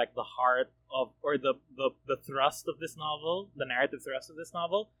form like the heart of, or the thrust of this novel, the narrative thrust of this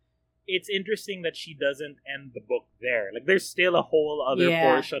novel, it's interesting that she doesn't end the book there. Like, there's still a whole other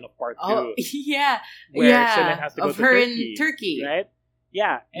portion of part 2. Where Selin has to go to in Turkey. Right?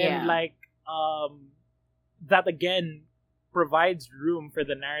 Yeah. And like, that again provides room for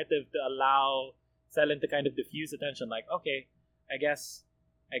the narrative to allow Selin to kind of diffuse attention. Like, okay, I guess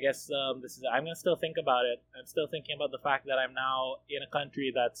I guess I'm gonna still think about it. I'm still thinking about the fact that I'm now in a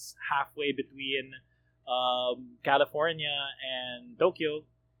country that's halfway between California and Tokyo.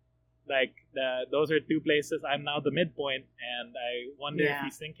 Like those are two places. I'm now the midpoint, and I wonder if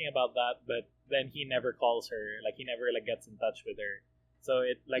he's thinking about that. But then he never calls her. Like he never like gets in touch with her. So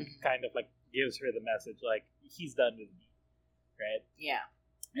it like kind of like gives her the message like he's done with me, right? Yeah.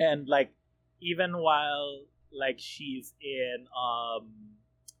 And like even while like she's in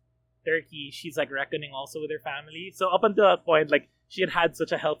Turkey, she's like reckoning also with her family. So up until that point, like she had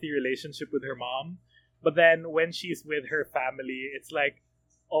such a healthy relationship with her mom, but then when she's with her family, it's like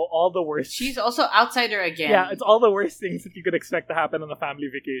all the worst. She's also outsider again. Yeah, it's all the worst things that you could expect to happen on a family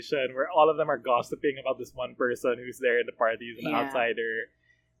vacation, where all of them are gossiping about this one person who's there in the parties, an outsider,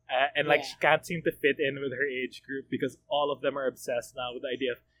 and like she can't seem to fit in with her age group because all of them are obsessed now with the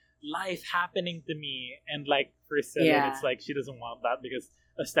idea of life happening to me, and like for Celine, it's like she doesn't want that because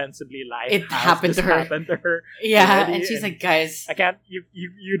ostensibly life happened to her. Yeah, and she's like, guys, I can't.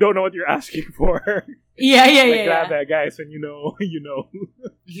 You don't know what you're asking for. Yeah. Guys, when you know, you know.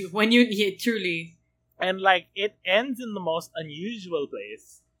 When you truly. And like it ends in the most unusual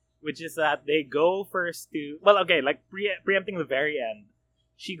place, which is that they go first to like preempting the very end.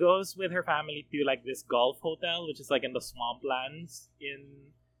 She goes with her family to like this golf hotel, which is like in the swamplands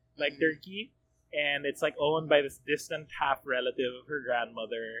in like Turkey. And it's like owned by this distant half relative of her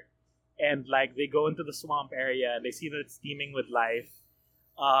grandmother. And like they go into the swamp area and they see that it's teeming with life.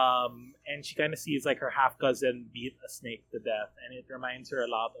 And she kind of sees like her half cousin beat a snake to death. And it reminds her a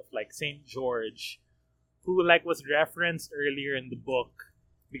lot of like Saint George, who like was referenced earlier in the book.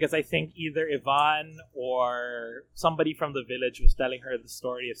 Because I think either Yvonne or somebody from the village was telling her the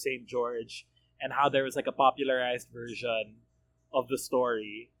story of Saint George and how there was like a popularized version of the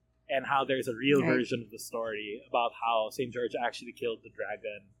story. And how there's a real version of the story about how St. George actually killed the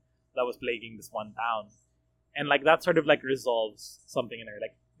dragon that was plaguing this one town. And like that sort of like resolves something in her.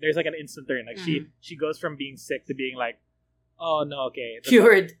 Like there's like an instant turn. Like she goes from being sick to being like, oh no, okay.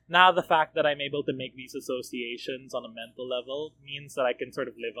 Cured. Now the fact that I'm able to make these associations on a mental level means that I can sort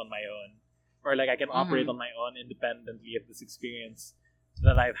of live on my own. Or like I can operate on my own independently of this experience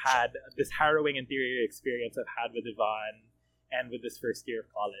that I've had, this harrowing interior experience I've had with Yvonne and with this first year of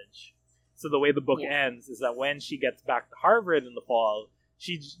college. So the way the book ends is that when she gets back to Harvard in the fall,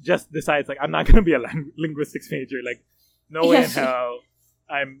 she just decides, like, I'm not going to be a linguistics major. Like, no way in hell.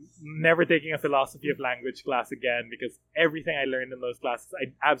 I'm never taking a philosophy of language class again because everything I learned in those classes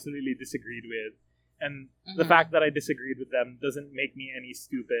I absolutely disagreed with. And the fact that I disagreed with them doesn't make me any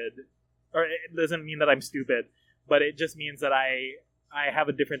stupid. Or it doesn't mean that I'm stupid. But it just means that I have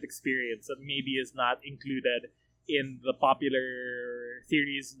a different experience that maybe is not included in the popular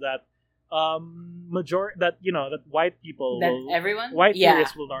theories that that white people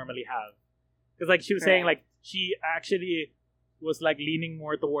theorists will normally have. Because like she was saying, like she actually was like leaning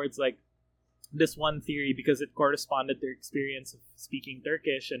more towards like this one theory because it corresponded to her experience of speaking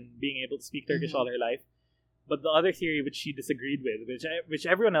Turkish and being able to speak Turkish all her life. But the other theory which she disagreed with, which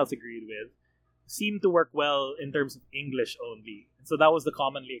everyone else agreed with, seemed to work well in terms of English only. And so that was the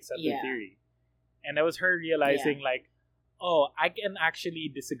commonly accepted theory. And that was her realizing, like, oh, I can actually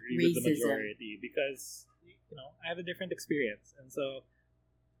disagree with the majority because, I have a different experience. And so,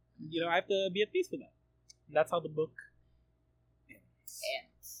 I have to be at peace with that. And that's how the book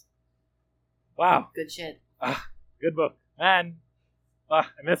ends. Wow. Good shit. Good book. Man, I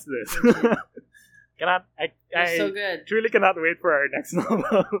missed this. I so good. Truly cannot wait for our next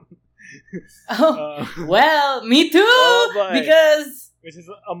novel. Well, me too! Because... Which is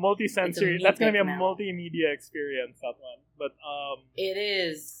a multi-sensory... That's going to be a multimedia experience, that one. But, it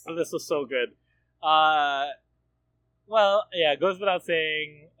is. This was so good. It goes without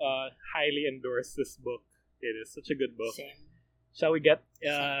saying, highly endorse this book. It is such a good book. Same. Shall we get...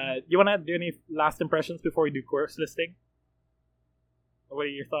 you want to do any last impressions before we do course listing? What are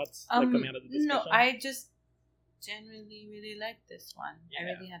your thoughts coming out of the discussion? No, I just genuinely really liked this one. Yeah.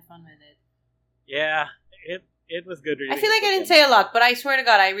 I really had fun with it. Yeah, it was good reading. I feel like I didn't say a lot, but I swear to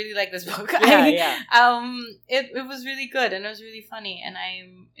God, I really like this book. It was really good and it was really funny, and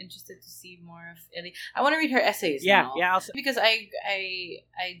I'm interested to see more of Elif. I want to read her essays now. Yeah, because I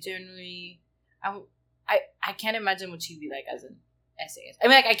genuinely I can't imagine what she'd be like as an essayist. I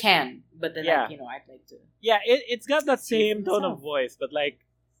mean, like I can, but then I'd like to. Yeah, it's got that same tone of voice, but like,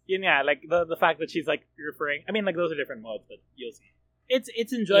 like the fact that she's like referring. I mean, like those are different modes, but you'll see.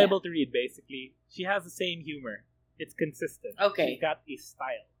 It's enjoyable to read. Basically, she has the same humor. It's consistent. Okay, she's got a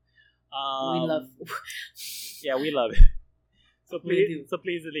style. We love. Yeah, we love it. So please,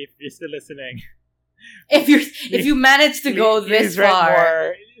 Elif, if you're still listening, if you manage to go this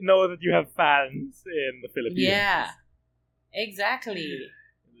far, know that you have fans in the Philippines. Yeah, exactly.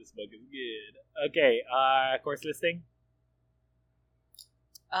 This book is good. Okay, course listing.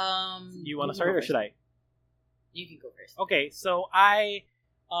 You want to start or should I? You can go first. Okay, so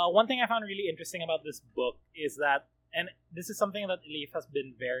one thing I found really interesting about this book is that, and this is something that Elif has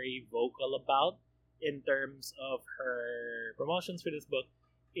been very vocal about in terms of her promotions for this book,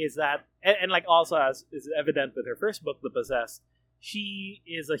 is that, and like also as is evident with her first book, The Possessed, she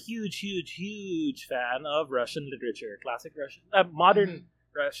is a huge fan of Russian literature, classic Russian, modern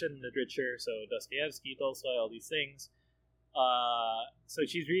Russian literature, so Dostoevsky, Tolstoy, all these things. So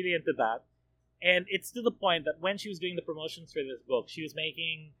she's really into that. And it's to the point that when she was doing the promotions for this book, she was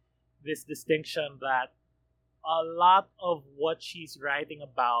making this distinction that a lot of what she's writing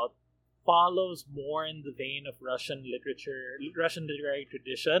about follows more in the vein of Russian literature, Russian literary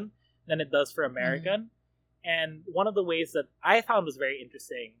tradition than it does for American. And one of the ways that I found was very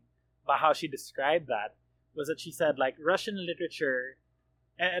interesting about how she described that was that she said, like, Russian literature,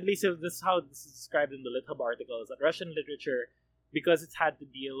 at least this is how this is described in the LitHub article, is that Russian literature, because it's had to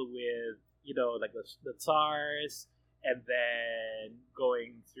deal with, you know, like the Tsars, and then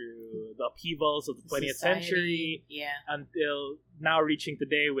going through the upheavals of the 20th century, until now reaching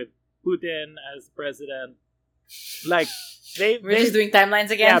today with Putin as president. Like, we're just doing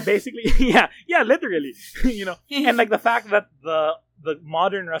timelines again. Yeah, basically, yeah, literally, you know, and like the fact that the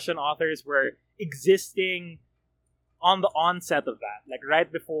modern Russian authors were existing on the onset of that, like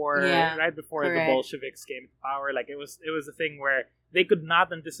right before the Bolsheviks came to power. Like it was a thing where they could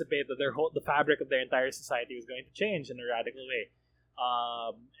not anticipate that the fabric of their entire society was going to change in a radical way,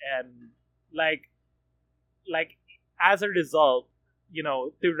 and like as a result, you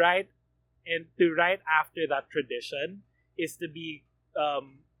know, to write after that tradition is to be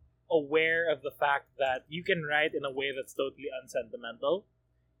aware of the fact that you can write in a way that's totally unsentimental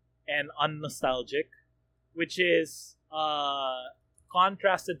and unnostalgic, which is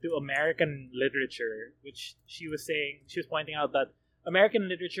contrasted to American literature, which she was pointing out that American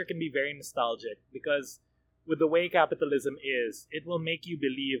literature can be very nostalgic because with the way capitalism is, it will make you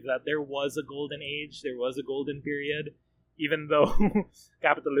believe that there was a golden age, there was a golden period, even though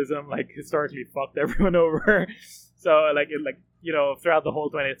capitalism, like, historically fucked everyone over. So, you know, throughout the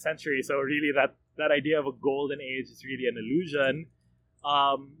whole 20th century. So really that idea of a golden age is really an illusion.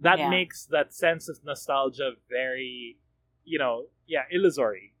 That makes that sense of nostalgia very, you know,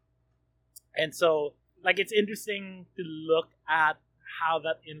 illusory. And so, like, it's interesting to look at how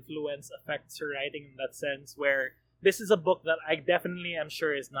that influence affects her writing in that sense, where this is a book that I definitely am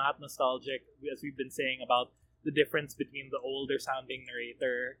sure is not nostalgic, as we've been saying about the difference between the older sounding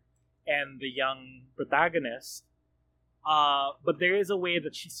narrator and the young protagonist. But there is a way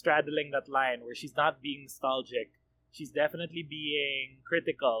that she's straddling that line where she's not being nostalgic. She's definitely being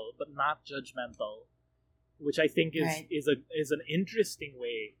critical, but not judgmental, which I think is an interesting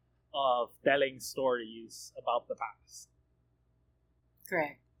way of telling stories about the past.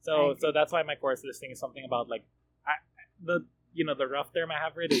 Correct. So that's why my course listing is something about, like, the rough term I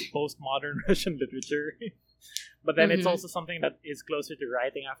have for it is postmodern Russian literature. But then it's also something that is closer to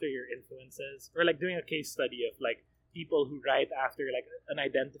writing after your influences, or like doing a case study of like people who write after like an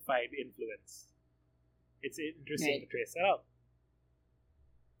identified influence. It's interesting to trace that out.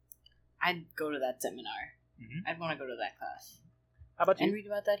 I'd go to that seminar. I'd want to go to that class. How about you? And read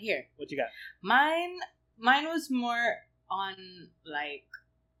about that here. What you got? Mine was more on like.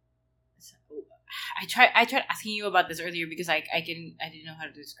 I tried asking you about this earlier because I didn't know how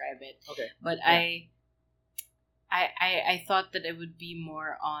to describe it. Okay. But yeah. I thought that it would be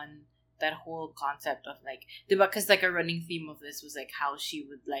more on that whole concept of like, because like a running theme of this was like how she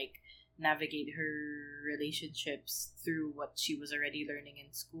would like navigate her relationships through what she was already learning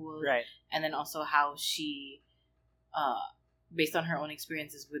in school, right? And then also how she, based on her own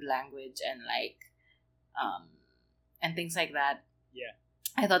experiences with language and like, and things like that. Yeah,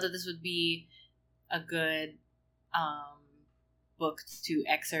 I thought that this would be a good book to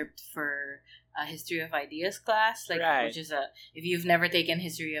excerpt for a History of Ideas class, like which is if you've never taken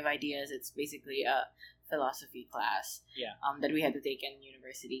History of Ideas, it's basically a philosophy class that we had to take in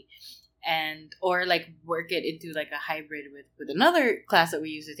university, and or like work it into like a hybrid with another class that we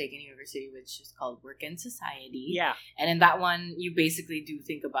used to take in university, which is called Work and Society. Yeah, and in that one you basically do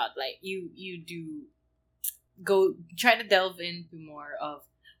think about like you do go try to delve into more of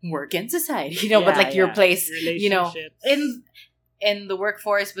work and society, but like your place, in the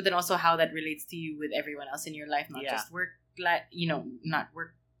workforce, but then also how that relates to you with everyone else in your life, not just work,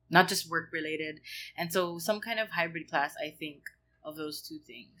 not just work related. And so some kind of hybrid class, I think, of those two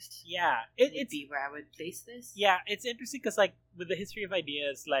things. Yeah, It's be where I would place this. Yeah, it's interesting because like with the history of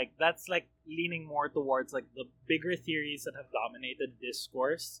ideas, like that's like leaning more towards like the bigger theories that have dominated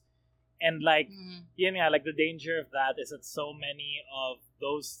discourse, and like like the danger of that is that so many of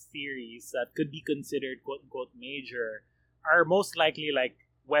those theories that could be considered quote unquote major are most likely like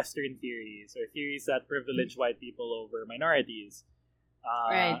Western theories or theories that privilege white people over minorities,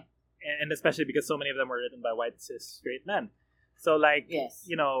 Right. and especially because so many of them were written by white cis straight men. So like Yes.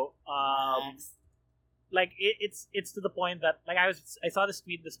 like it's to the point that like I saw this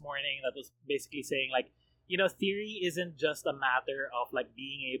tweet this morning that was basically saying like theory isn't just a matter of like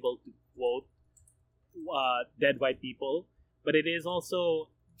being able to quote dead white people, but it is also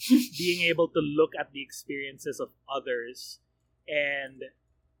being able to look at the experiences of others and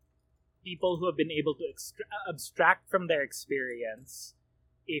people who have been able to abstract from their experience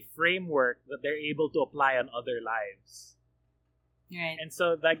a framework that they're able to apply on other lives. Right. And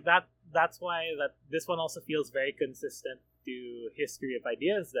so like that's why that this one also feels very consistent to history of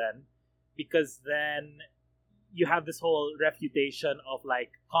ideas then, because then you have this whole refutation of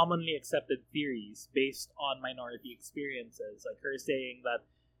like commonly accepted theories based on minority experiences, like her saying that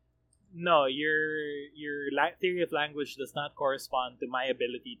no, your theory of language does not correspond to my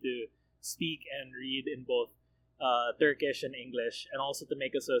ability to speak and read in both Turkish and English, and also to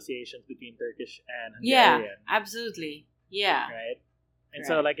make associations between Turkish and Hungarian. Yeah, absolutely. Yeah. Right. And Correct.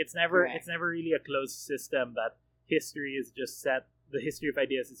 so like it's never Correct. really a closed system that history is just set. The history of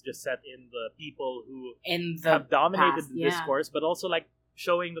ideas is just set in the people who have dominated the discourse, but also like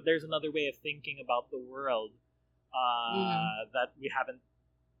showing that there's another way of thinking about the world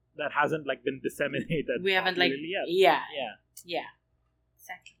that hasn't like been disseminated. We haven't like yet. Yeah.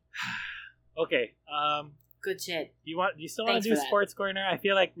 Exactly. Okay. Good shit. Do you still want Thanks to do for that. Sports Corner? I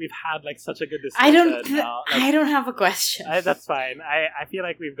feel like we've had like such a good discussion. I don't have a question. That's fine. I feel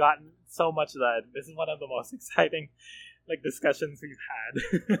like we've gotten so much done. This is one of the most exciting like discussions we've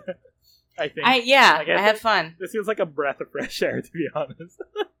had. I think. I had fun. This feels like a breath of fresh air, to be honest.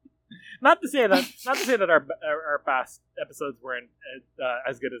 not to say that our past episodes weren't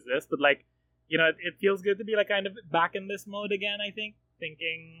as good as this, but like it feels good to be like kind of back in this mode again. I think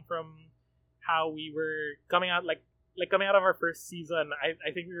thinking from how we were coming out coming out of our first season,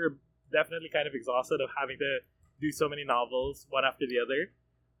 I think we were definitely kind of exhausted of having to do so many novels one after the other.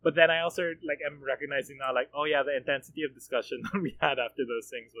 But then I also like am recognizing now like, oh yeah, the intensity of discussion that we had after those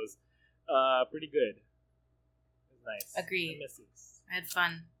things was pretty good. It was nice. Agreed. I miss this. I had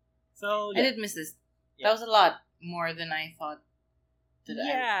fun. So I did miss this. Yeah. That was a lot more than I thought.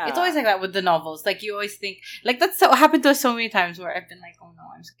 Yeah. It's always like that with the novels. Like you always think like that's so happened to us so many times where I've been like, oh no,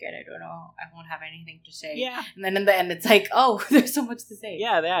 I'm scared. I don't know. I won't have anything to say. Yeah. And then in the end, it's like, oh, there's so much to say.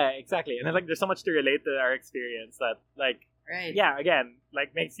 Yeah, exactly. And then, like, there's so much to relate to our experience that, like, Right. yeah, again,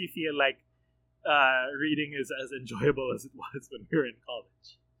 like, makes you feel like reading is as enjoyable as it was when we were in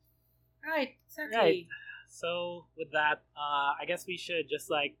college. Right. Exactly. Right. So, with that, I guess we should just,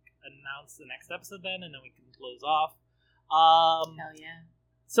 like, announce the next episode then, and then we can close off. Hell yeah.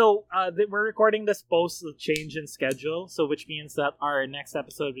 So, we're recording this post the change in schedule, so which means that our next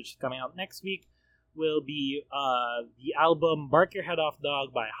episode, which is coming out next week, will be the album Bark Your Head Off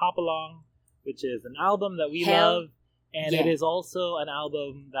Dog by Hop Along, which is an album that we love, and it is also an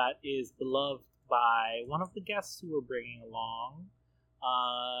album that is beloved by one of the guests who we're bringing along.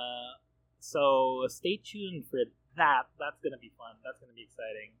 So stay tuned for that. That's going to be fun. That's going to be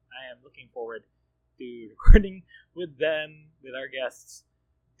exciting. I am looking forward to recording with them, with our guests,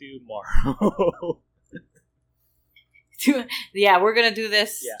 tomorrow. Yeah, we're gonna do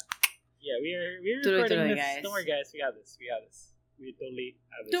this. Yeah, we're Totally, recording this. guys. Don't worry, guys. We got this. We totally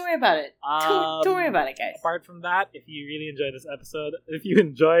have this. Don't worry about it. Don't worry about it, guys. Apart from that, if you really enjoyed this episode, if you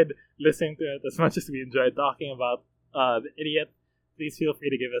enjoyed listening to it as much as we enjoyed talking about The Idiot, please feel free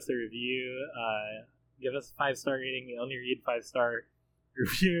to give us a review. Give us a 5-star rating. We only read 5-star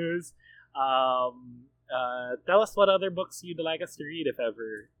reviews. Tell us what other books you'd like us to read, if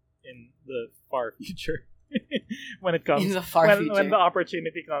ever, in the far future. When it comes, in the far future, when the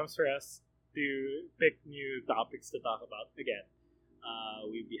opportunity comes for us to pick new topics to talk about again,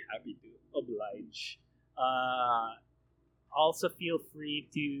 we'd be happy to oblige. Also, feel free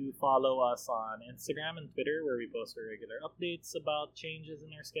to follow us on Instagram and Twitter, where we post our regular updates about changes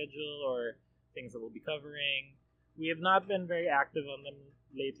in our schedule or things that we'll be covering. We have not been very active on them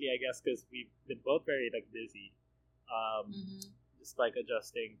lately, I guess, because we've been both very busy, just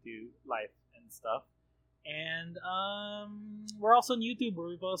adjusting to life and stuff. And we're also on YouTube, where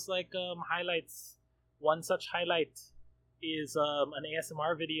we post highlights. One such highlight is an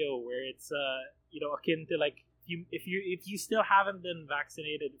ASMR video where it's akin to if you still haven't been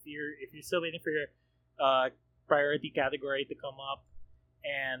vaccinated, if you're still waiting for your priority category to come up,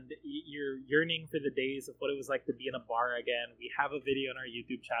 and you're yearning for the days of what it was like to be in a bar again, we have a video on our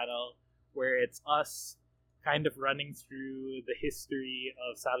YouTube channel where it's us kind of running through the history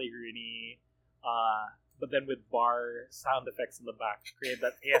of Sally Rooney, but then with bar sound effects in the back to create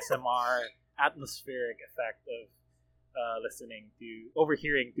that ASMR atmospheric effect of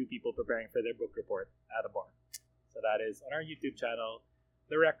overhearing two people preparing for their book report at a bar. So that is on our YouTube channel,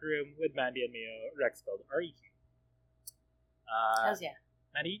 The Rec Room with Mandy and Mio, Rec spelled REQ. Hells yeah.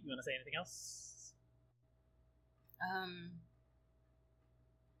 Mandy, you want to say anything else?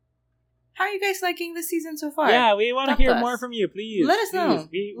 How are you guys liking this season so far? Yeah, we want to hear more from you, please. Let us know.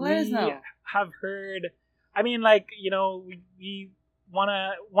 Let us know. Have heard. I mean, like, we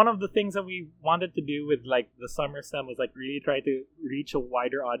wanna. One of the things that we wanted to do with like the summer STEM was like really try to reach a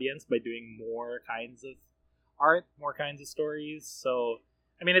wider audience by doing more kinds of art, more kinds of stories. So,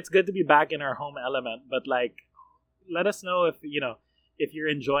 I mean, it's good to be back in our home element, but like, let us know if if you're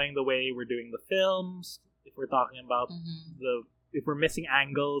enjoying the way we're doing the films, if we're talking about if we're missing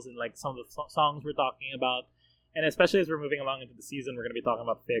angles and like some of the songs we're talking about, and especially as we're moving along into the season, we're going to be talking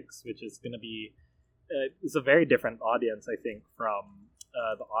about Fix, which is going to be it's a very different audience, I think, from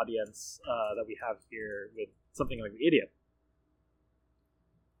the audience that we have here with something like The Idiot.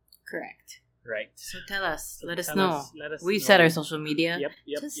 Correct. Right. So tell us. Let us know. We've set our social media. Yep.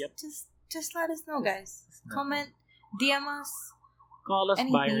 Just let us know, guys. Comment, DM us. Call us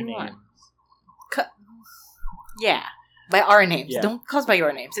by our names. Yeah. By our names. Yeah. Don't call us by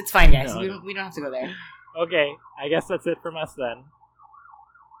your names. It's fine, guys. No. We don't have to go there. Okay. I guess that's it from us then.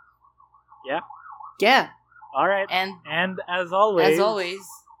 Yeah? Yeah. All right. And as always... As always...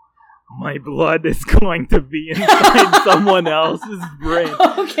 My blood is going to be inside someone else's brain.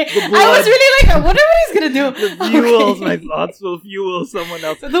 Okay. I was really like, I wonder what he's going to do. The fuels, my thoughts will fuel someone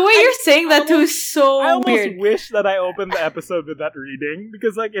else. The way you're saying that too is so I almost weird. wish that I opened the episode with that reading,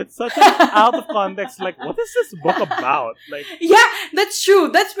 because like it's such an out of context, like what is this book about? Like, yeah, that's true.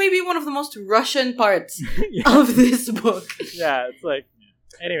 That's maybe one of the most Russian parts of this book. Yeah, it's like,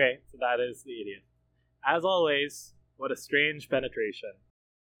 anyway, so that is The Idiot. As always, what a strange penetration.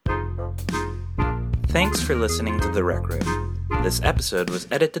 Thanks for listening to The Rec Room. This episode was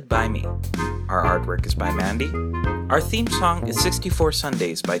edited by me. Our artwork is by Mandy. Our theme song is 64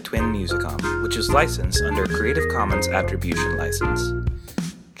 Sundays by Twin Musicom, which is licensed under Creative Commons Attribution License.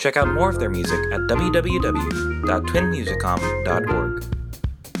 Check out more of their music at www.twinmusicom.org.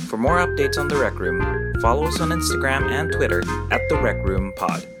 For more updates on The Rec Room, follow us on Instagram and Twitter at The Rec Room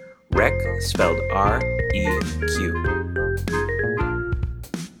Pod. Rec spelled R-E-Q.